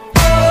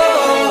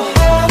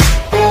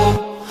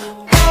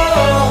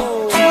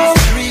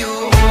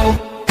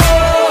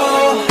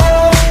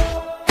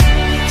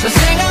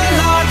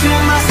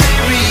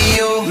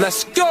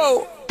 Let's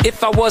go!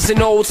 If I was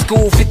an old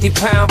school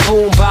 50-pound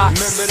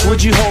boombox,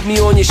 would you hold me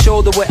on your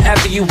shoulder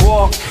wherever you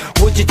walk?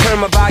 Would you turn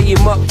my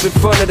volume up in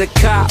front of the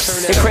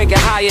cops and crank it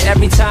higher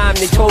every time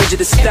they told you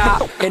to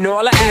stop? And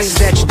all I ask is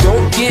that you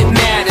don't get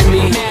mad at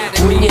me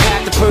when you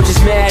have to purchase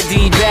Mad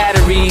D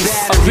batteries.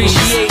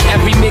 Appreciate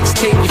every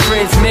mixtape your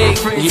friends make.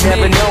 You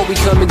never know, we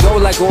come and go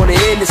like on the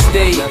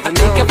interstate. I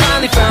think I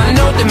finally found a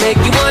note to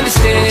make you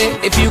understand.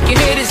 If you can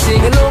hit it,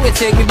 sing along and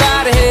take me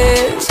by the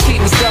hands.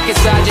 Keep me stuck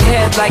inside your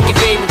head like your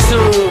favorite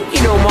tune.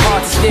 You know my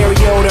heart's a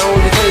stereo, the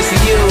only place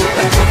for you.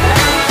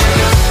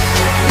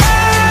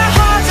 My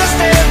heart's a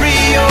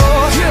stereo,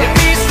 it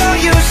beats for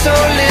you, so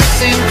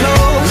listen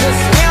close.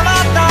 Hear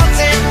my thoughts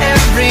in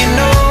every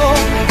note.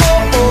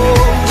 Oh, oh,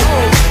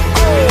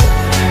 oh.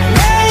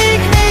 Make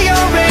me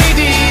your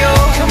radio,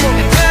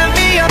 and turn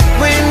me up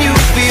when you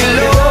feel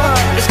low.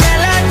 This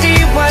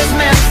melody was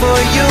meant for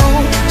you,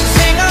 so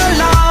sing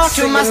along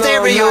to my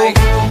stereo.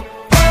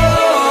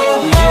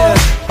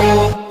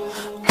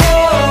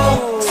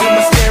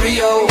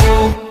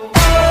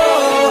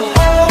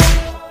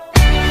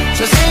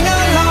 So sing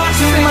along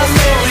to my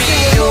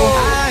stereo.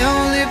 I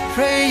only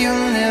pray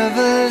you'll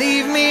never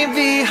leave me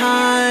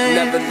behind.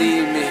 Never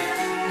leave me.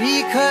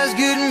 Because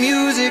good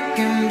music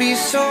can be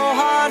so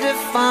hard to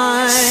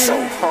find.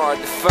 So hard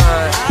to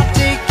find. I'll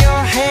take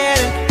your hand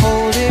and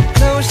hold it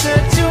closer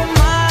to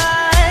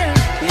mine.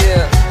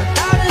 Yeah.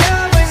 Our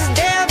love was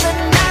there, but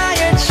now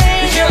you're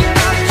changing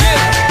my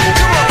mind.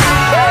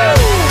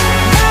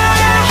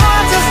 My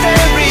heart's a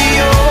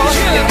stereo.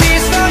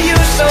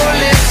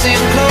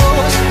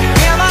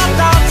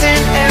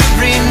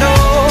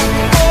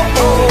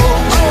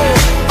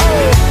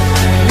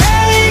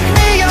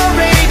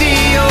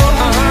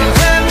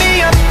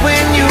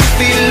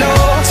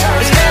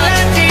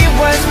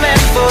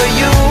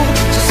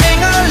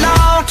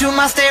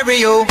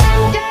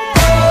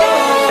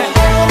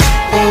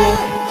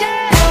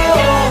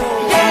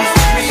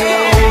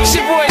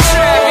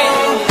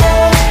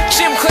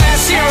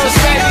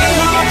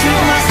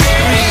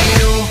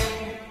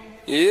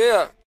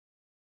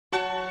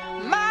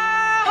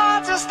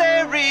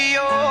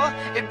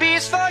 it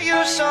beats for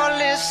you, so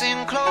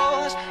listen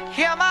close.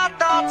 Hear my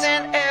thoughts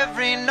in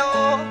every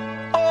note.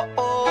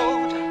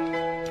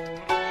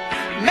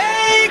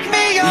 Make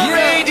me your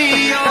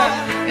radio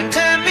and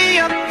turn me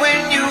up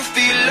when you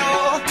feel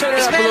low.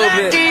 This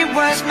melody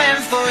was meant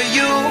for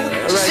you,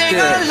 so sing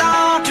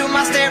along to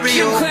my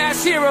stereo.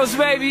 Class heroes,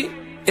 baby.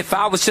 If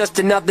I was just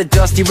another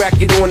dusty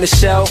record on the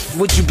shelf,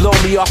 would you blow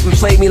me off and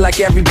play me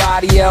like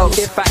everybody else?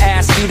 If I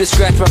asked you to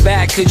scratch my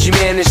back, could you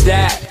manage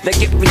that?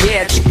 Like if we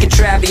had chicken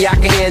Travie, I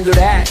can handle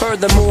that.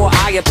 Furthermore,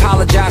 I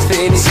apologize for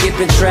any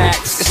skipping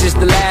tracks. This is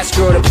the last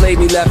girl that played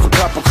me, left a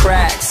couple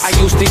cracks. I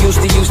used to,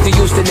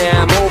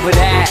 now I'm over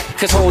that.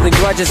 Cause holding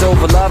grudges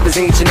over love is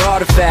ancient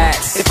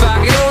artifacts. If I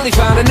could only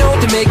find a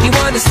note to make you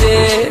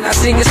understand, I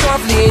sing it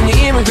softly in your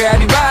ear and grab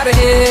you by the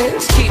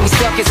hands. Keep me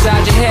stuck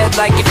inside your head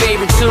like your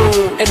favorite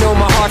tune, and know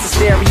my heart's a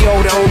stereo,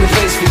 the only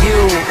place for you.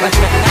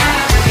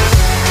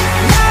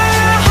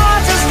 My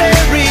heart's a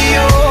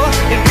stereo,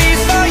 it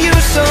beats for you,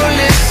 so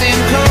listen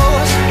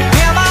close.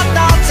 Hear my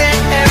thoughts in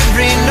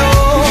every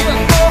note.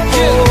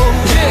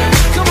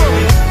 Come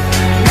on.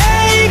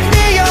 Make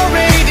me your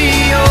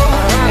radio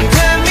and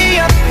turn me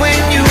up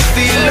when you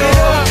feel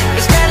low.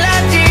 This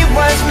melody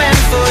was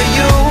meant for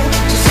you,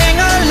 so sing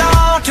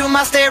along to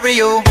my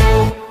stereo.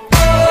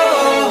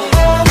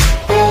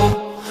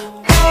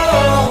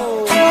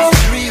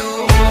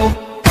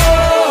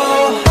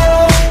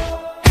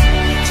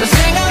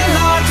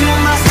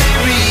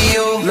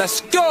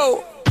 Let's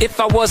go! If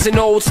I was an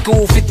old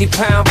school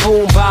 50-pound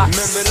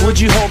boombox, would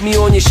you hold me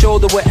on your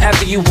shoulder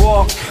wherever you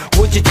walk?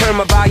 Would you turn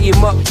my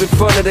volume up in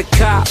front of the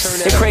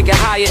cops and crank it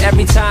higher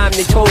every time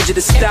they told you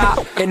to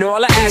stop? And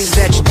all I ask is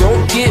that you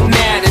don't get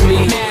mad at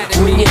me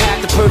when you have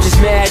to purchase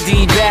Mad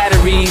D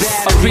batteries.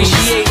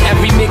 Appreciate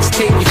every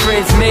mixtape your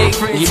friends make.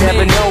 You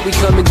never know, we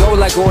come and go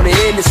like on the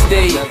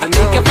interstate. I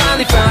think I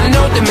finally found a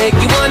note to make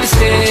you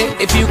understand.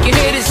 If you can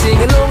hit it,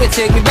 sing along and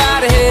take me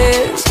by the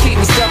hands.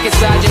 Keep me stuck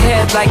inside your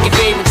head like your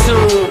favorite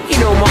tune. You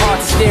know my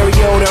heart's a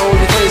stereo, the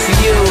only place for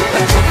you.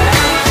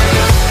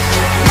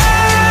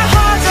 My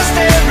heart's a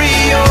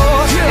stereo,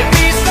 it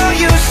beats for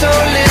you, so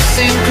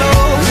listen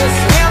close.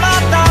 Hear my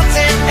thoughts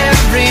in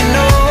every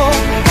note.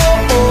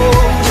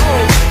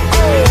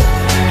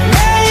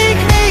 Make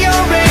me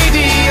your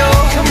radio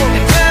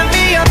and turn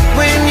me up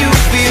when you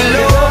feel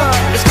low.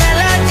 This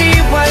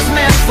melody was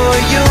meant for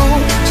you,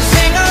 so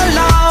sing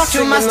along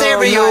to my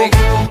stereo.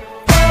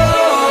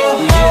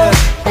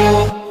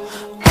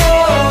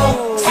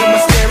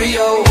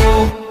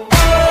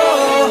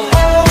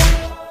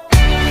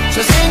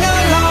 So sing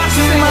along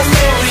to my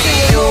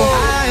stereo.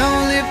 I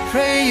only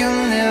pray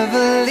you'll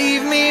never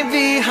leave me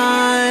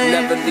behind.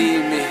 Never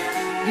leave me.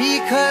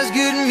 Because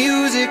good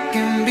music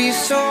can be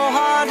so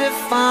hard to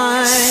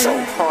find. So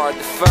hard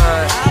to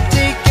find. I'll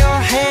take your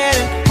hand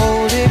and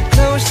hold it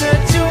closer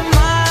to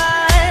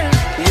mine.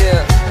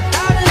 Yeah.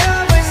 Our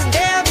love was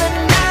there, but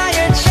now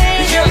you're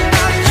changing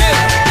my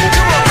mind.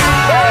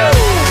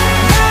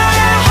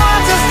 My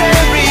heart's a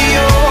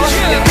stereo,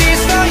 it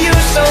beats for you,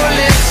 so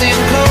listen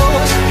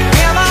close.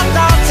 Hear my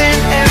thoughts in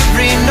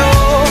every note.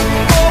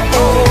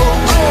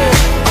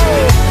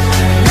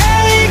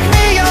 Make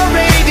me your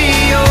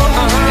radio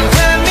and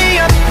turn me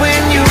up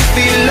when you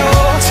feel low.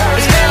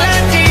 This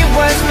melody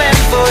was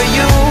meant for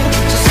you,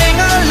 so sing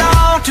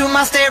along to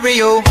my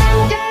stereo.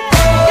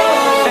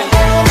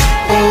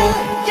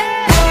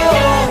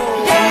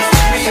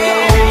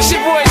 It's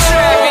your boy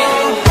Travie,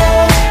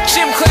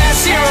 Gym Class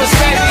Heroes,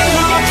 baby.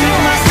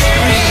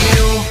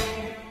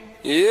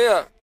 Yeah.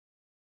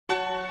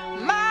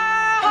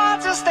 My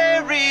heart's a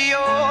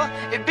stereo,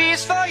 it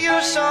beats for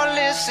you, so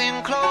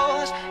listen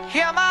close.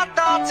 Hear my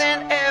thoughts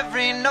in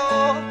every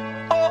note.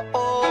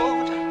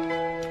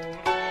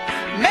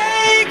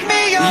 Make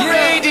me your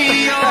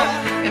radio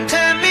and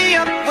turn me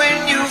up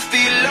when you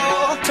feel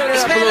low.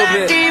 This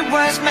melody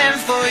was meant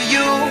for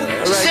you,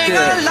 so sing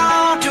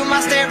along to my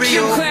stereo.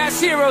 Gym Class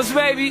Heroes,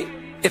 baby.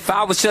 If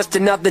I was just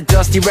another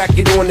dusty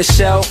record on the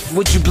shelf,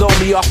 would you blow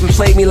me off and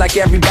play me like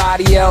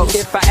everybody else?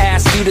 If I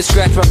asked you to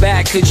scratch my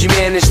back, could you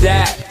manage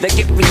that? Like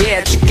if we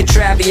had chicken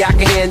Travie, I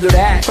can handle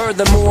that.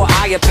 Furthermore,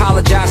 I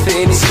apologize for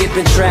any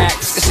skipping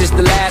tracks. This is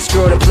the last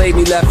girl that played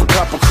me, left a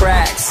couple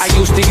cracks. I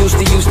used to,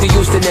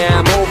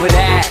 now I'm over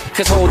that.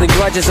 Cause holding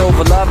grudges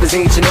over love is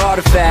ancient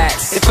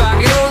artifacts. If I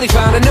could only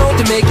find a note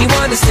to make you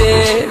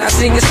understand, I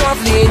sing it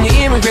softly in your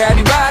ear and grab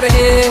you by the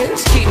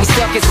hands. Keep me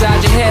stuck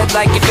inside your head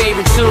like your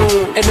favorite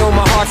tune, and know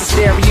my heart's a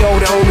stereo,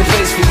 the only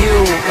place for you.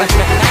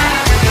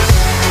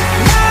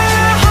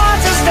 My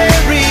heart's a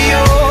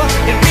stereo,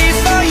 it beats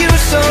for you,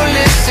 so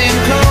listen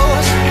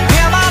close.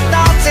 Hear my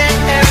thoughts in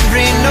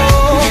every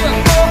note.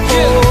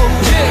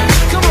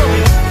 Come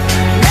on.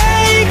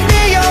 Make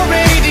me your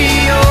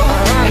radio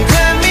and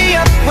turn me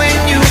up when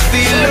you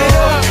feel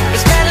low.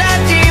 This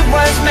melody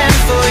was meant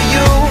for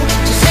you,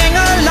 so sing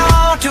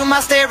along to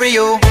my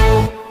stereo.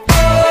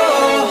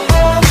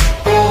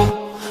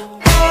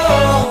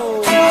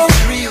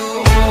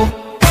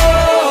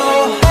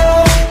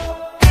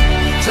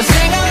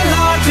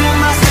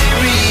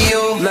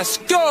 Let's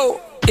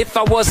go! If I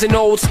I was an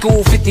old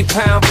school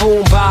 50-pound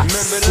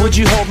boombox, would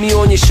you hold me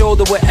on your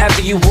shoulder wherever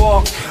you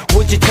walk?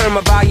 Would you turn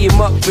my volume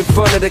up in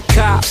front of the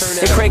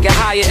cops and crank it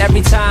higher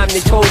every time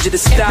they told you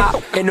to stop?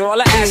 And all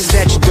I ask is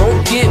that you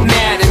don't get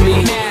mad at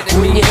me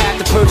when you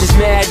have to purchase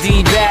Mad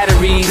D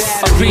batteries.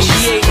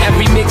 Appreciate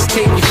every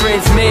mixtape your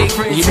friends make.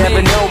 You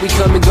never know, we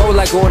come and go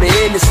like on the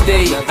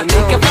interstate. I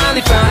think I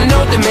finally found a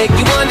note to make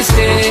you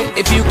understand.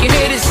 If you can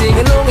hit it, sing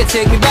along and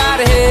take me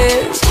by the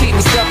hands. Keep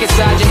me stuck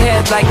inside your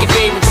head like your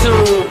favorite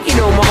tune. You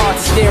know my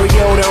heart's a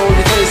stereo, the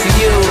only place for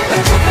you.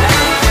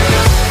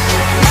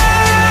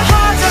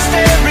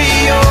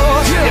 Stereo,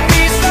 it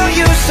beats for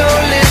you, so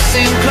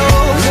listen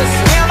close.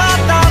 Hear my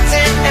thoughts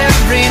in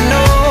every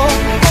note.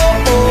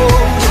 Oh, oh,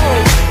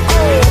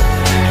 oh.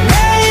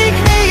 Make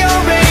me your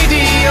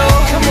radio,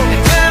 and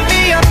turn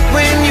me up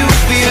when you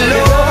feel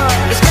low.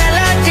 This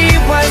melody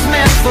was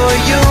meant for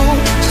you,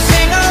 so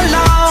sing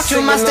along to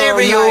my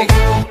stereo.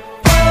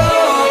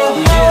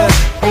 Oh, oh,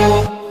 oh,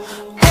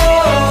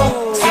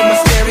 oh, to my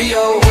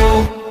stereo.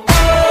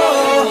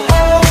 Oh,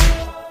 oh,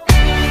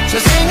 so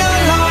sing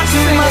along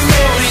to my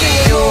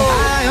stereo.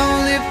 I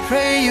only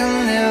pray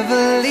you'll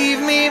never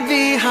leave me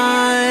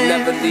behind.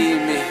 Never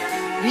leave me.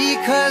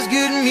 Because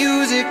good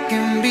music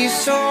can be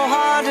so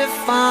hard to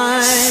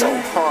find. So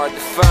hard to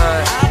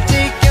find. I'll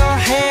take your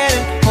hand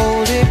and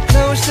hold it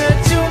closer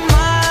to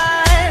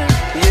mine.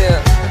 Yeah.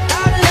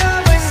 Our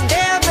love was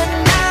there, but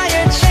now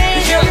you're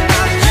changing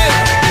my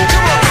mind.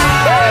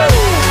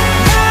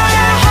 My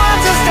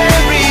heart's a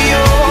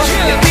stereo.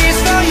 It beats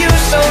for you,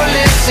 so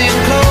listen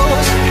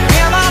close.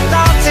 Hear my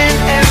thoughts in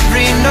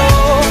every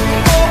note.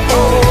 Oh,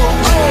 oh,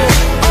 oh,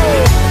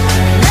 oh.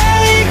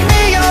 Make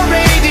me your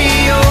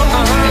radio,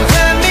 and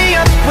turn me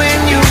up when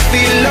you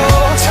feel low.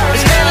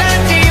 This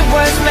melody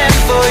was meant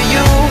for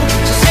you,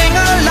 so sing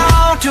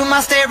along to my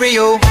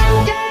stereo.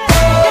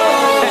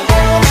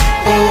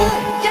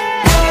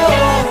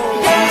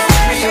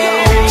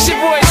 It's your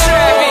boy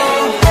Travie,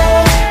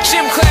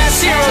 Gym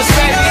Class Heroes,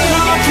 baby.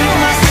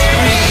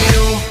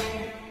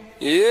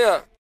 Yeah.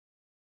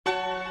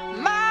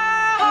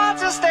 My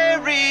heart's a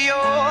stereo,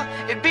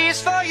 it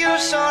beats for you,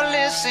 so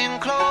listen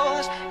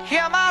close.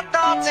 Hear my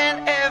thoughts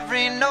in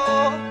every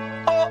note.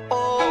 Oh,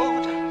 oh.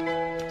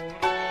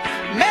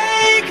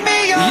 Make me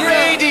your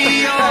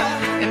radio,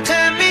 and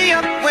turn me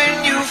up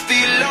when you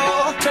feel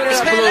low. Turn it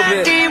This up a little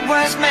bit. melody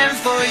was meant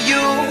for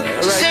you,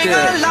 so right sing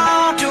there.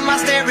 along to my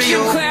Gym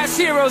stereo. Class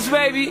Heroes,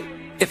 baby.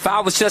 If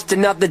I was just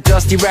another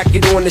dusty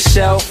record on the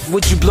shelf,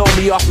 would you blow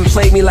me off and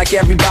play me like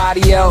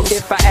everybody else?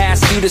 If I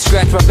asked you to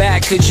scratch my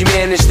back, could you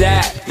manage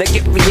that? Like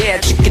if we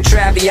had chicken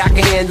Travie, I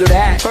can handle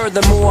that.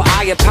 Furthermore,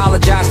 I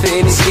apologize for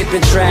any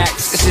skipping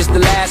tracks. This is the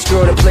last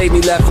girl that played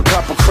me, left a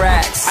couple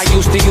cracks. I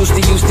used to,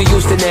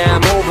 now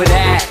I'm over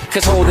that.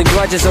 Cause holding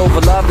grudges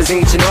over love is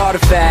ancient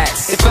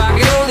artifacts. If I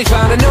could only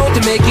find a note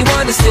to make you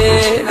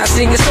understand, I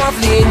sing it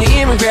softly in your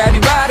ear and grab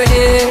you by the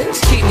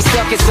hands. Keep me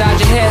stuck inside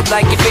your head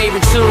like your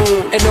favorite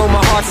tune. And know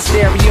my heart's a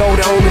stereo,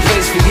 the only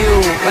place for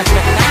you.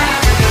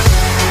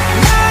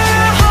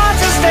 My heart's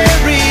a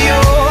stereo,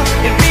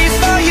 it beats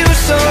for you,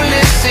 so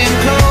listen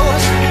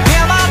close.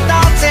 Hear my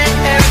thoughts in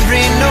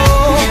every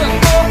note.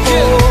 Oh,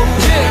 oh.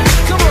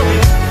 Come on.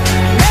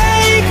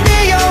 Make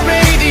me your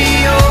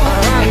radio,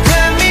 and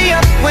turn me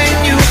up when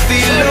you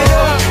feel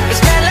low.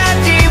 This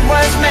melody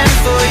was meant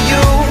for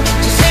you,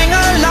 so sing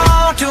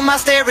along to my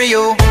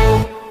stereo.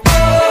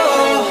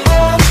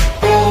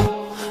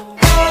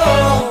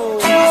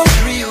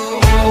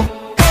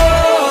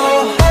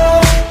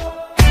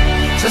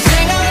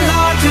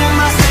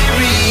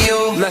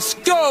 Let's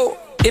go!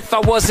 If I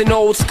was an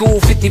old school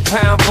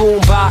 50-pound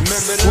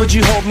boombox, would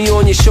you hold me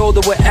on your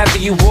shoulder wherever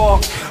you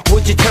walk?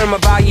 Would you turn my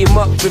volume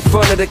up in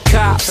front of the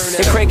cops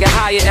and crank it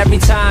higher every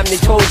time they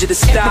told you to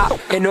stop?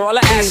 And all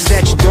I ask is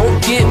that you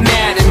don't get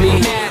mad at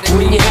me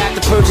when you have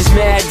to purchase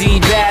Mad D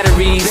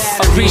batteries.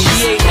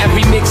 Appreciate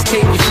every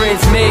mixtape your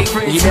friends make.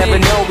 You never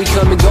know, we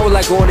come and go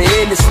like on the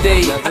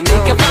interstate. I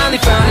think I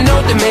finally found a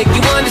note to make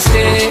you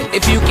understand.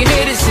 If you can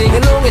hit it, sing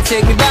along and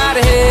take me by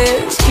the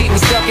hands. Keep me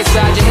stuck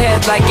inside your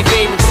head like your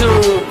favorite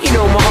tune. You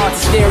know my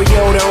heart's a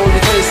stereo, the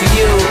only place for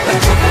you.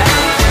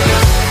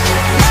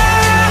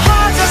 My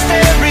heart's a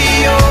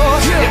stereo,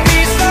 it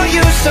beats for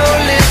you, so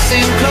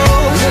listen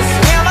close.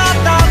 Hear my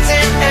thoughts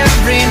in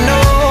every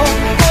note.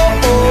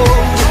 Oh, oh,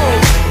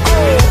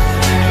 oh.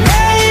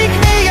 Make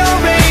me your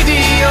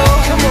radio,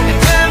 and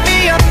turn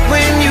me up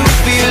when you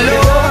feel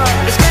low.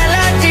 This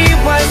melody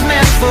was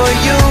meant for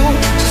you,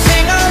 so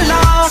sing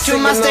along to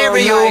my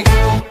stereo.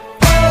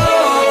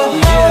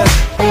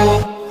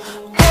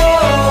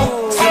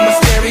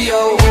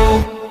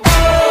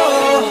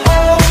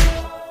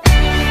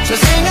 So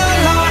sing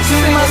along to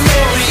my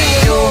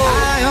stereo.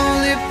 I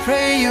only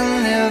pray you'll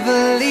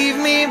never leave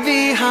me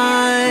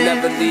behind.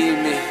 Never leave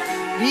me.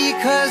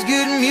 Because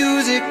good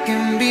music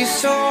can be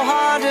so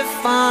hard to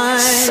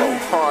find. So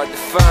hard to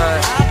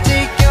find. I'll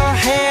take your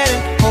hand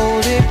and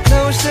hold it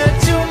closer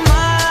to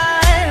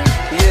mine.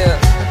 Yeah.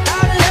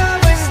 Our love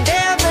was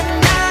there, but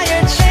now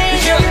you're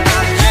changing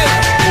my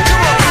mind.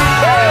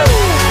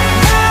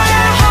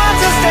 My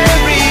heart's a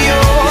stereo.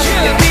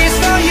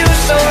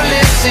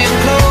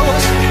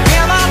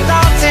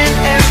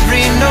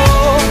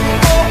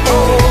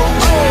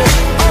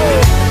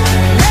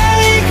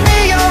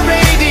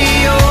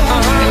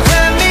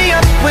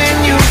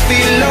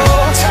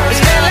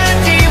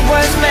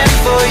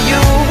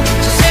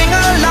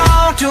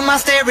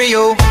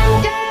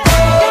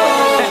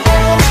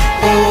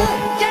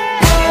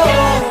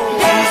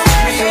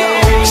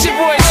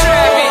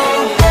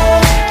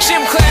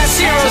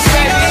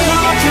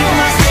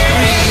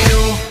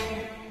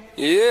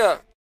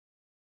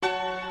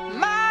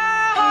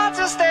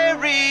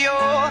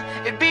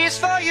 it beats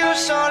for you,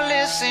 so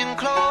listen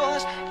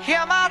close.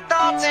 Hear my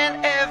thoughts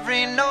in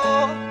every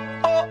note.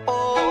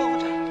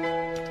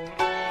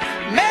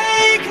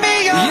 Make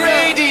me your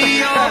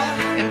radio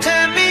and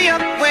turn me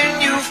up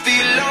when you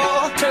feel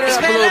low. This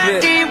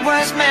melody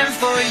was meant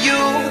for you,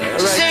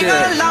 so sing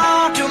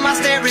along to my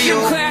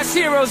stereo. Class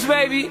heroes,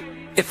 baby.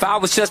 If I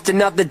was just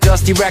another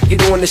dusty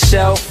record on the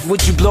shelf, would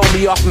you blow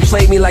me off and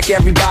play me like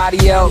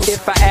everybody else?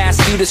 If I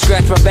asked you to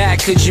scratch my back,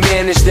 could you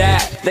manage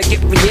that? Like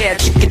if we had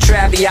chicken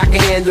Travie, I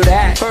can handle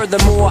that.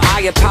 Furthermore,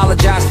 I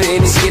apologize for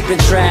any skipping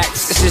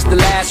tracks. This is the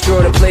last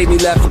girl that played me,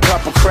 left a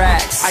couple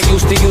cracks. I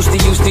used to,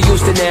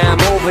 now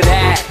I'm over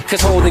that. Cause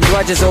holding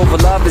grudges over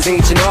love is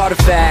ancient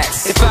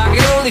artifacts. If I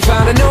could only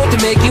find a note to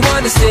make you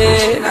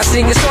understand, I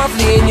sing it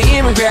softly in your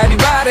ear and grab you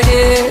by the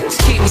hands.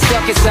 Keep me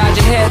stuck inside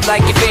your head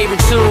like your favorite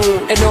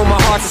tune, and know my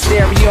heart's a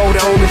stereo,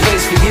 the only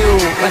place for you.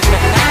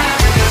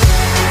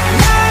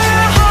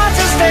 My heart's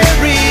a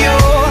stereo,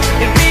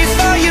 it beats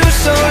for you,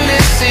 so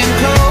listen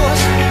close.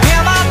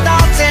 Hear my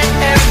thoughts in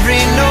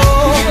every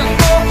note.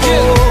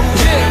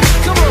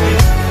 Come on.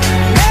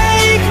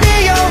 Make me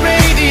your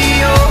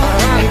radio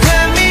and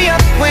turn me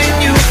up when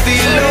you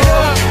feel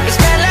low.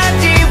 This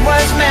melody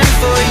was meant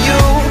for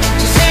you,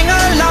 so sing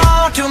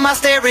along to my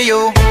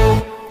stereo.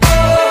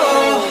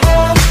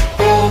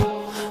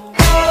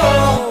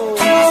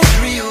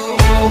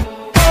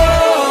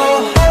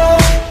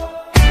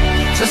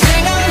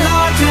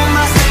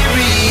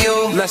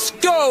 Let's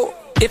go!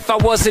 If I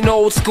was an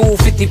old school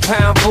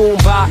 50-pound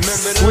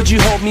boombox, would you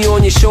hold me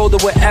on your shoulder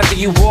wherever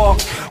you walk?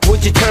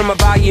 Would you turn my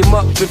volume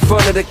up in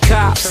front of the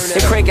cops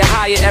and crank it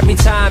higher every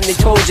time they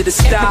told you to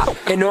stop?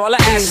 And all I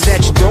ask is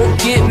that you don't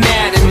get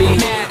mad at me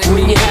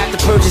when you have to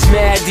purchase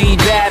Mad D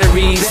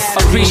batteries.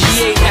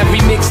 Appreciate every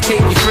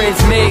mixtape your friends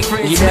make.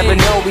 You never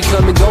know, we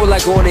come and go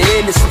like on the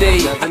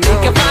interstate. I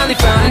think I finally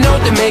found a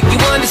note to make you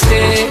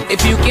understand.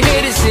 If you can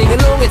hit it, sing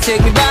along and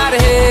take me by the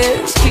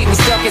hands. Keep me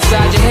stuck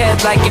inside your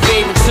head like your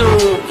favorite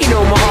tune. You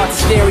know my heart's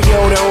a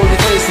stereo, the only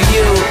place for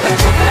you.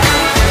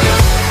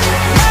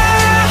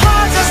 My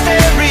heart's a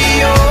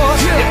stereo,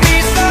 it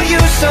beats for you,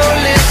 so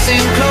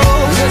listen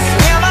close.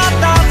 Hear my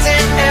thoughts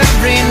in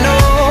every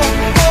note.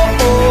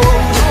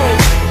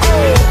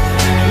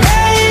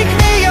 Make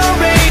me your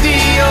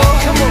radio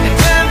and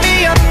turn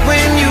me up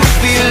when you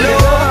feel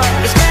low.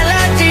 This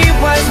melody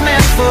was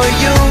meant for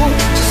you,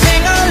 so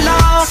sing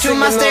along to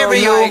my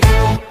stereo.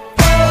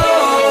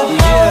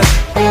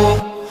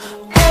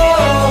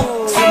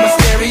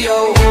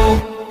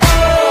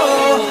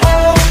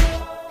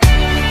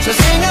 So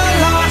sing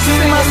along to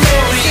my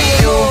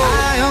stereo.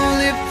 I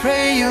only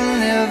pray you'll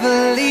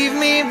never leave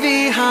me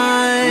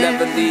behind.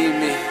 Never leave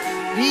me.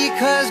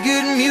 Because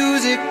good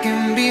music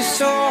can be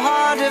so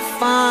hard to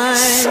find.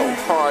 So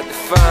hard to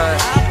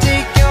find. I'll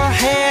take your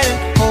hand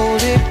and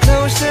hold it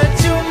closer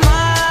to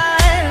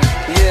mine.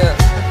 Yeah.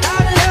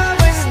 Our love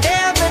was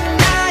there, but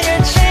now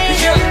you're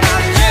changing my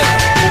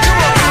mind.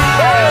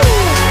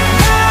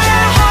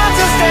 My heart's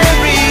a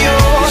stereo,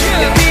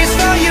 it beats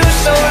for you,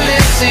 so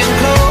listen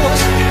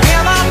close.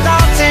 Hear my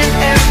thoughts in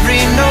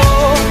every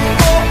note.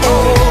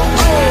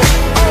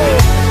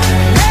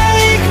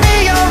 Make me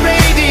your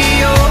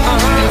radio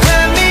and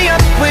turn me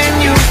up when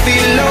you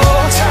feel low.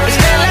 This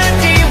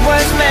melody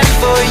was meant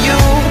for you,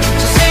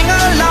 so sing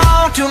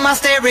along to my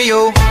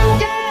stereo.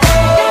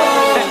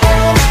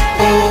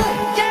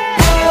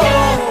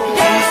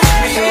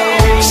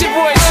 It's your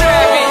boy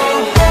Travie,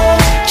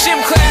 Gym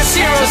Class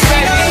Heroes,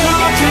 baby.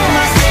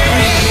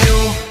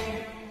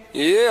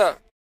 Yeah.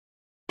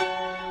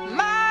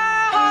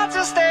 My heart's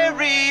a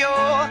stereo,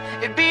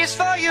 it beats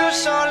for you,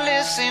 so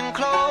listen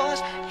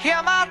close.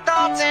 Hear my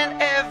thoughts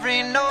in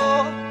every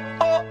note.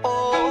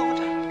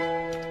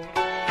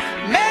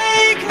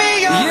 Make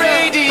me your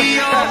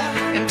radio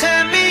and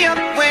turn me up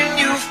when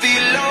you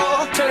feel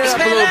low. This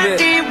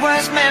melody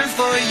was meant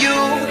for you,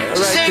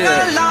 so sing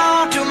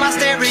along to my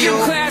stereo.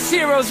 Gym Class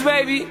Heroes,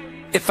 baby.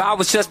 If I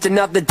was just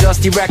another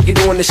dusty record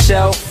on the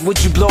shelf, would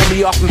you blow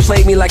me off and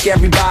play me like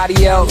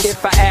everybody else?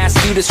 If I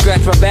asked you to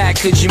scratch my back,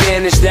 could you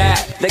manage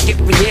that? Like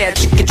if we had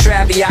chicken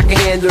Travie, I can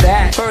handle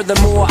that.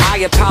 Furthermore,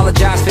 I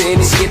apologize for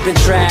any skipping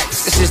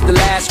tracks. This is the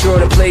last girl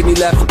that played me,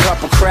 left a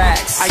couple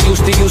cracks. I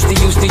used to,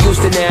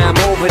 now I'm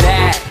over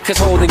that. Cause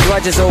holding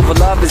grudges over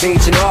love is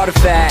ancient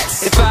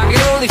artifacts. If I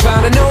could only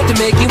find a note to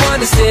make you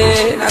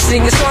understand, I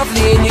sing it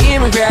softly in your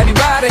ear and grab you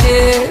by the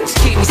hands.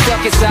 Keep me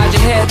stuck inside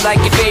your head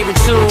like your favorite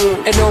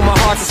tune, and know my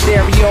heart's a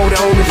stereo, the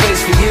only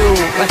place for you.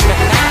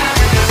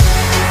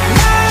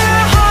 My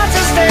heart's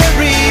a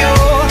stereo,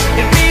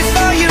 it beats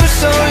for you,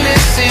 so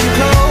listen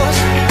close.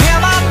 Hear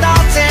my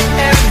thoughts in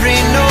every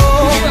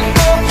note.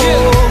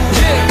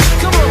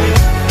 Come on.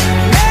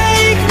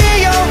 Make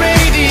me your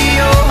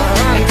radio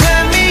and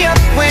turn me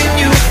up when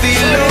you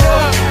feel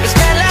low. This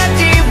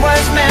melody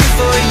was meant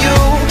for you,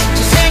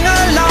 so sing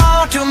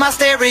along to my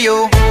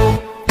stereo.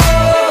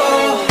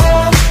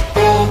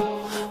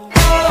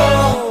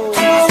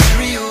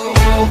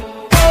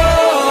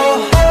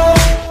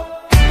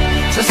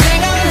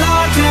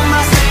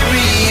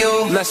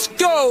 Let's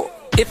go!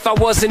 If I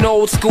was was an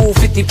old school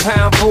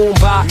 50-pound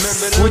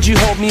boombox, would you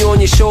hold me on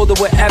your shoulder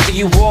wherever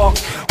you walk?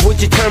 Would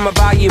you turn my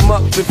volume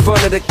up in front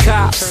of the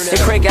cops and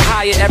crank it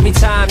higher every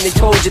time they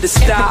told you to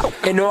stop?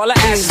 And all I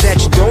ask is that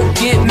you don't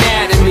get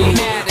mad at me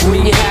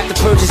when you have to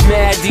purchase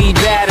Mad D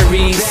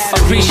batteries.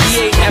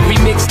 Appreciate every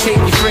mixtape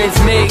your friends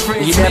make.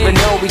 You never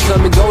know, we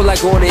come and go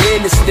like on the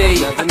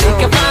interstate. I think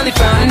I finally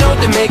found a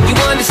note to make you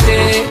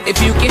understand.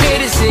 If you can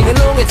hit it, sing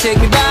along and take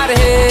me by the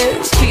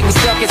hands. Keep me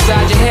stuck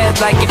inside your head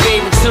like your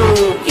favorite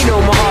tune. You know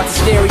my heart's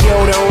a stereo,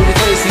 the only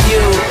place for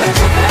you.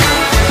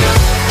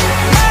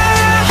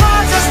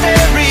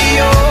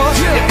 Stereo,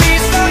 it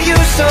beats for you,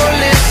 so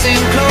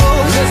listen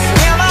close.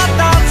 Hear my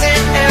thoughts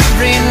in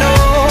every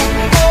note.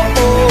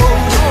 Oh, oh,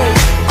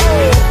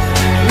 oh.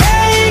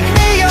 Make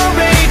me your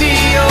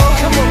radio,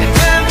 and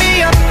turn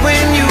me up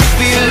when you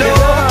feel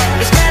low.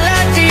 This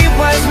melody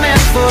was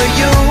meant for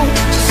you,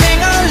 so sing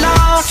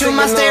along to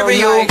my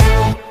stereo.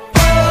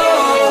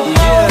 Oh,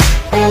 yeah,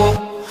 oh,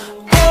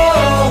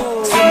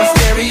 oh, to my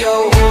stereo.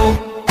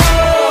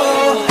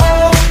 Oh,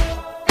 oh,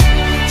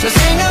 so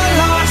sing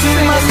along to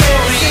my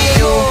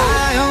stereo.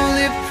 I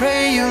only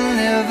pray you'll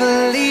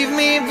never leave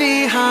me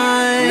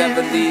behind.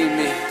 Never leave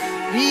me.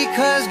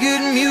 Because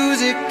good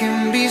music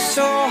can be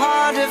so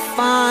hard to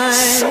find.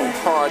 So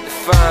hard to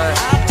find.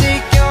 I'll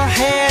take your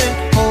hand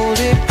and hold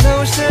it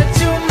closer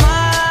to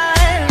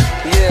mine.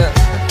 Yeah.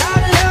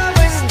 Our love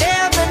was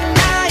there, but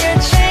now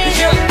you're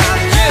changing my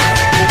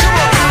mind.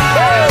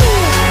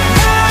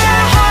 My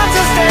heart's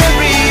a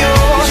stereo.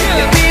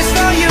 It beats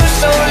for you,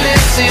 so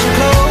listen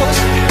close.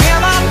 Hear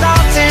my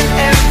thoughts in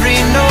every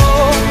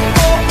note.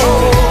 Oh,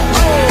 oh,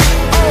 oh,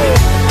 oh.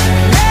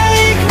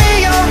 Make me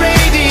your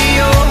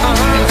radio,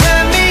 and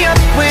turn me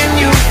up when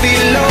you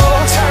feel low.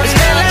 This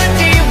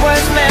melody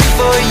was meant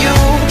for you,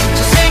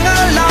 so sing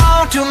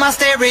along to my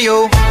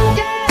stereo.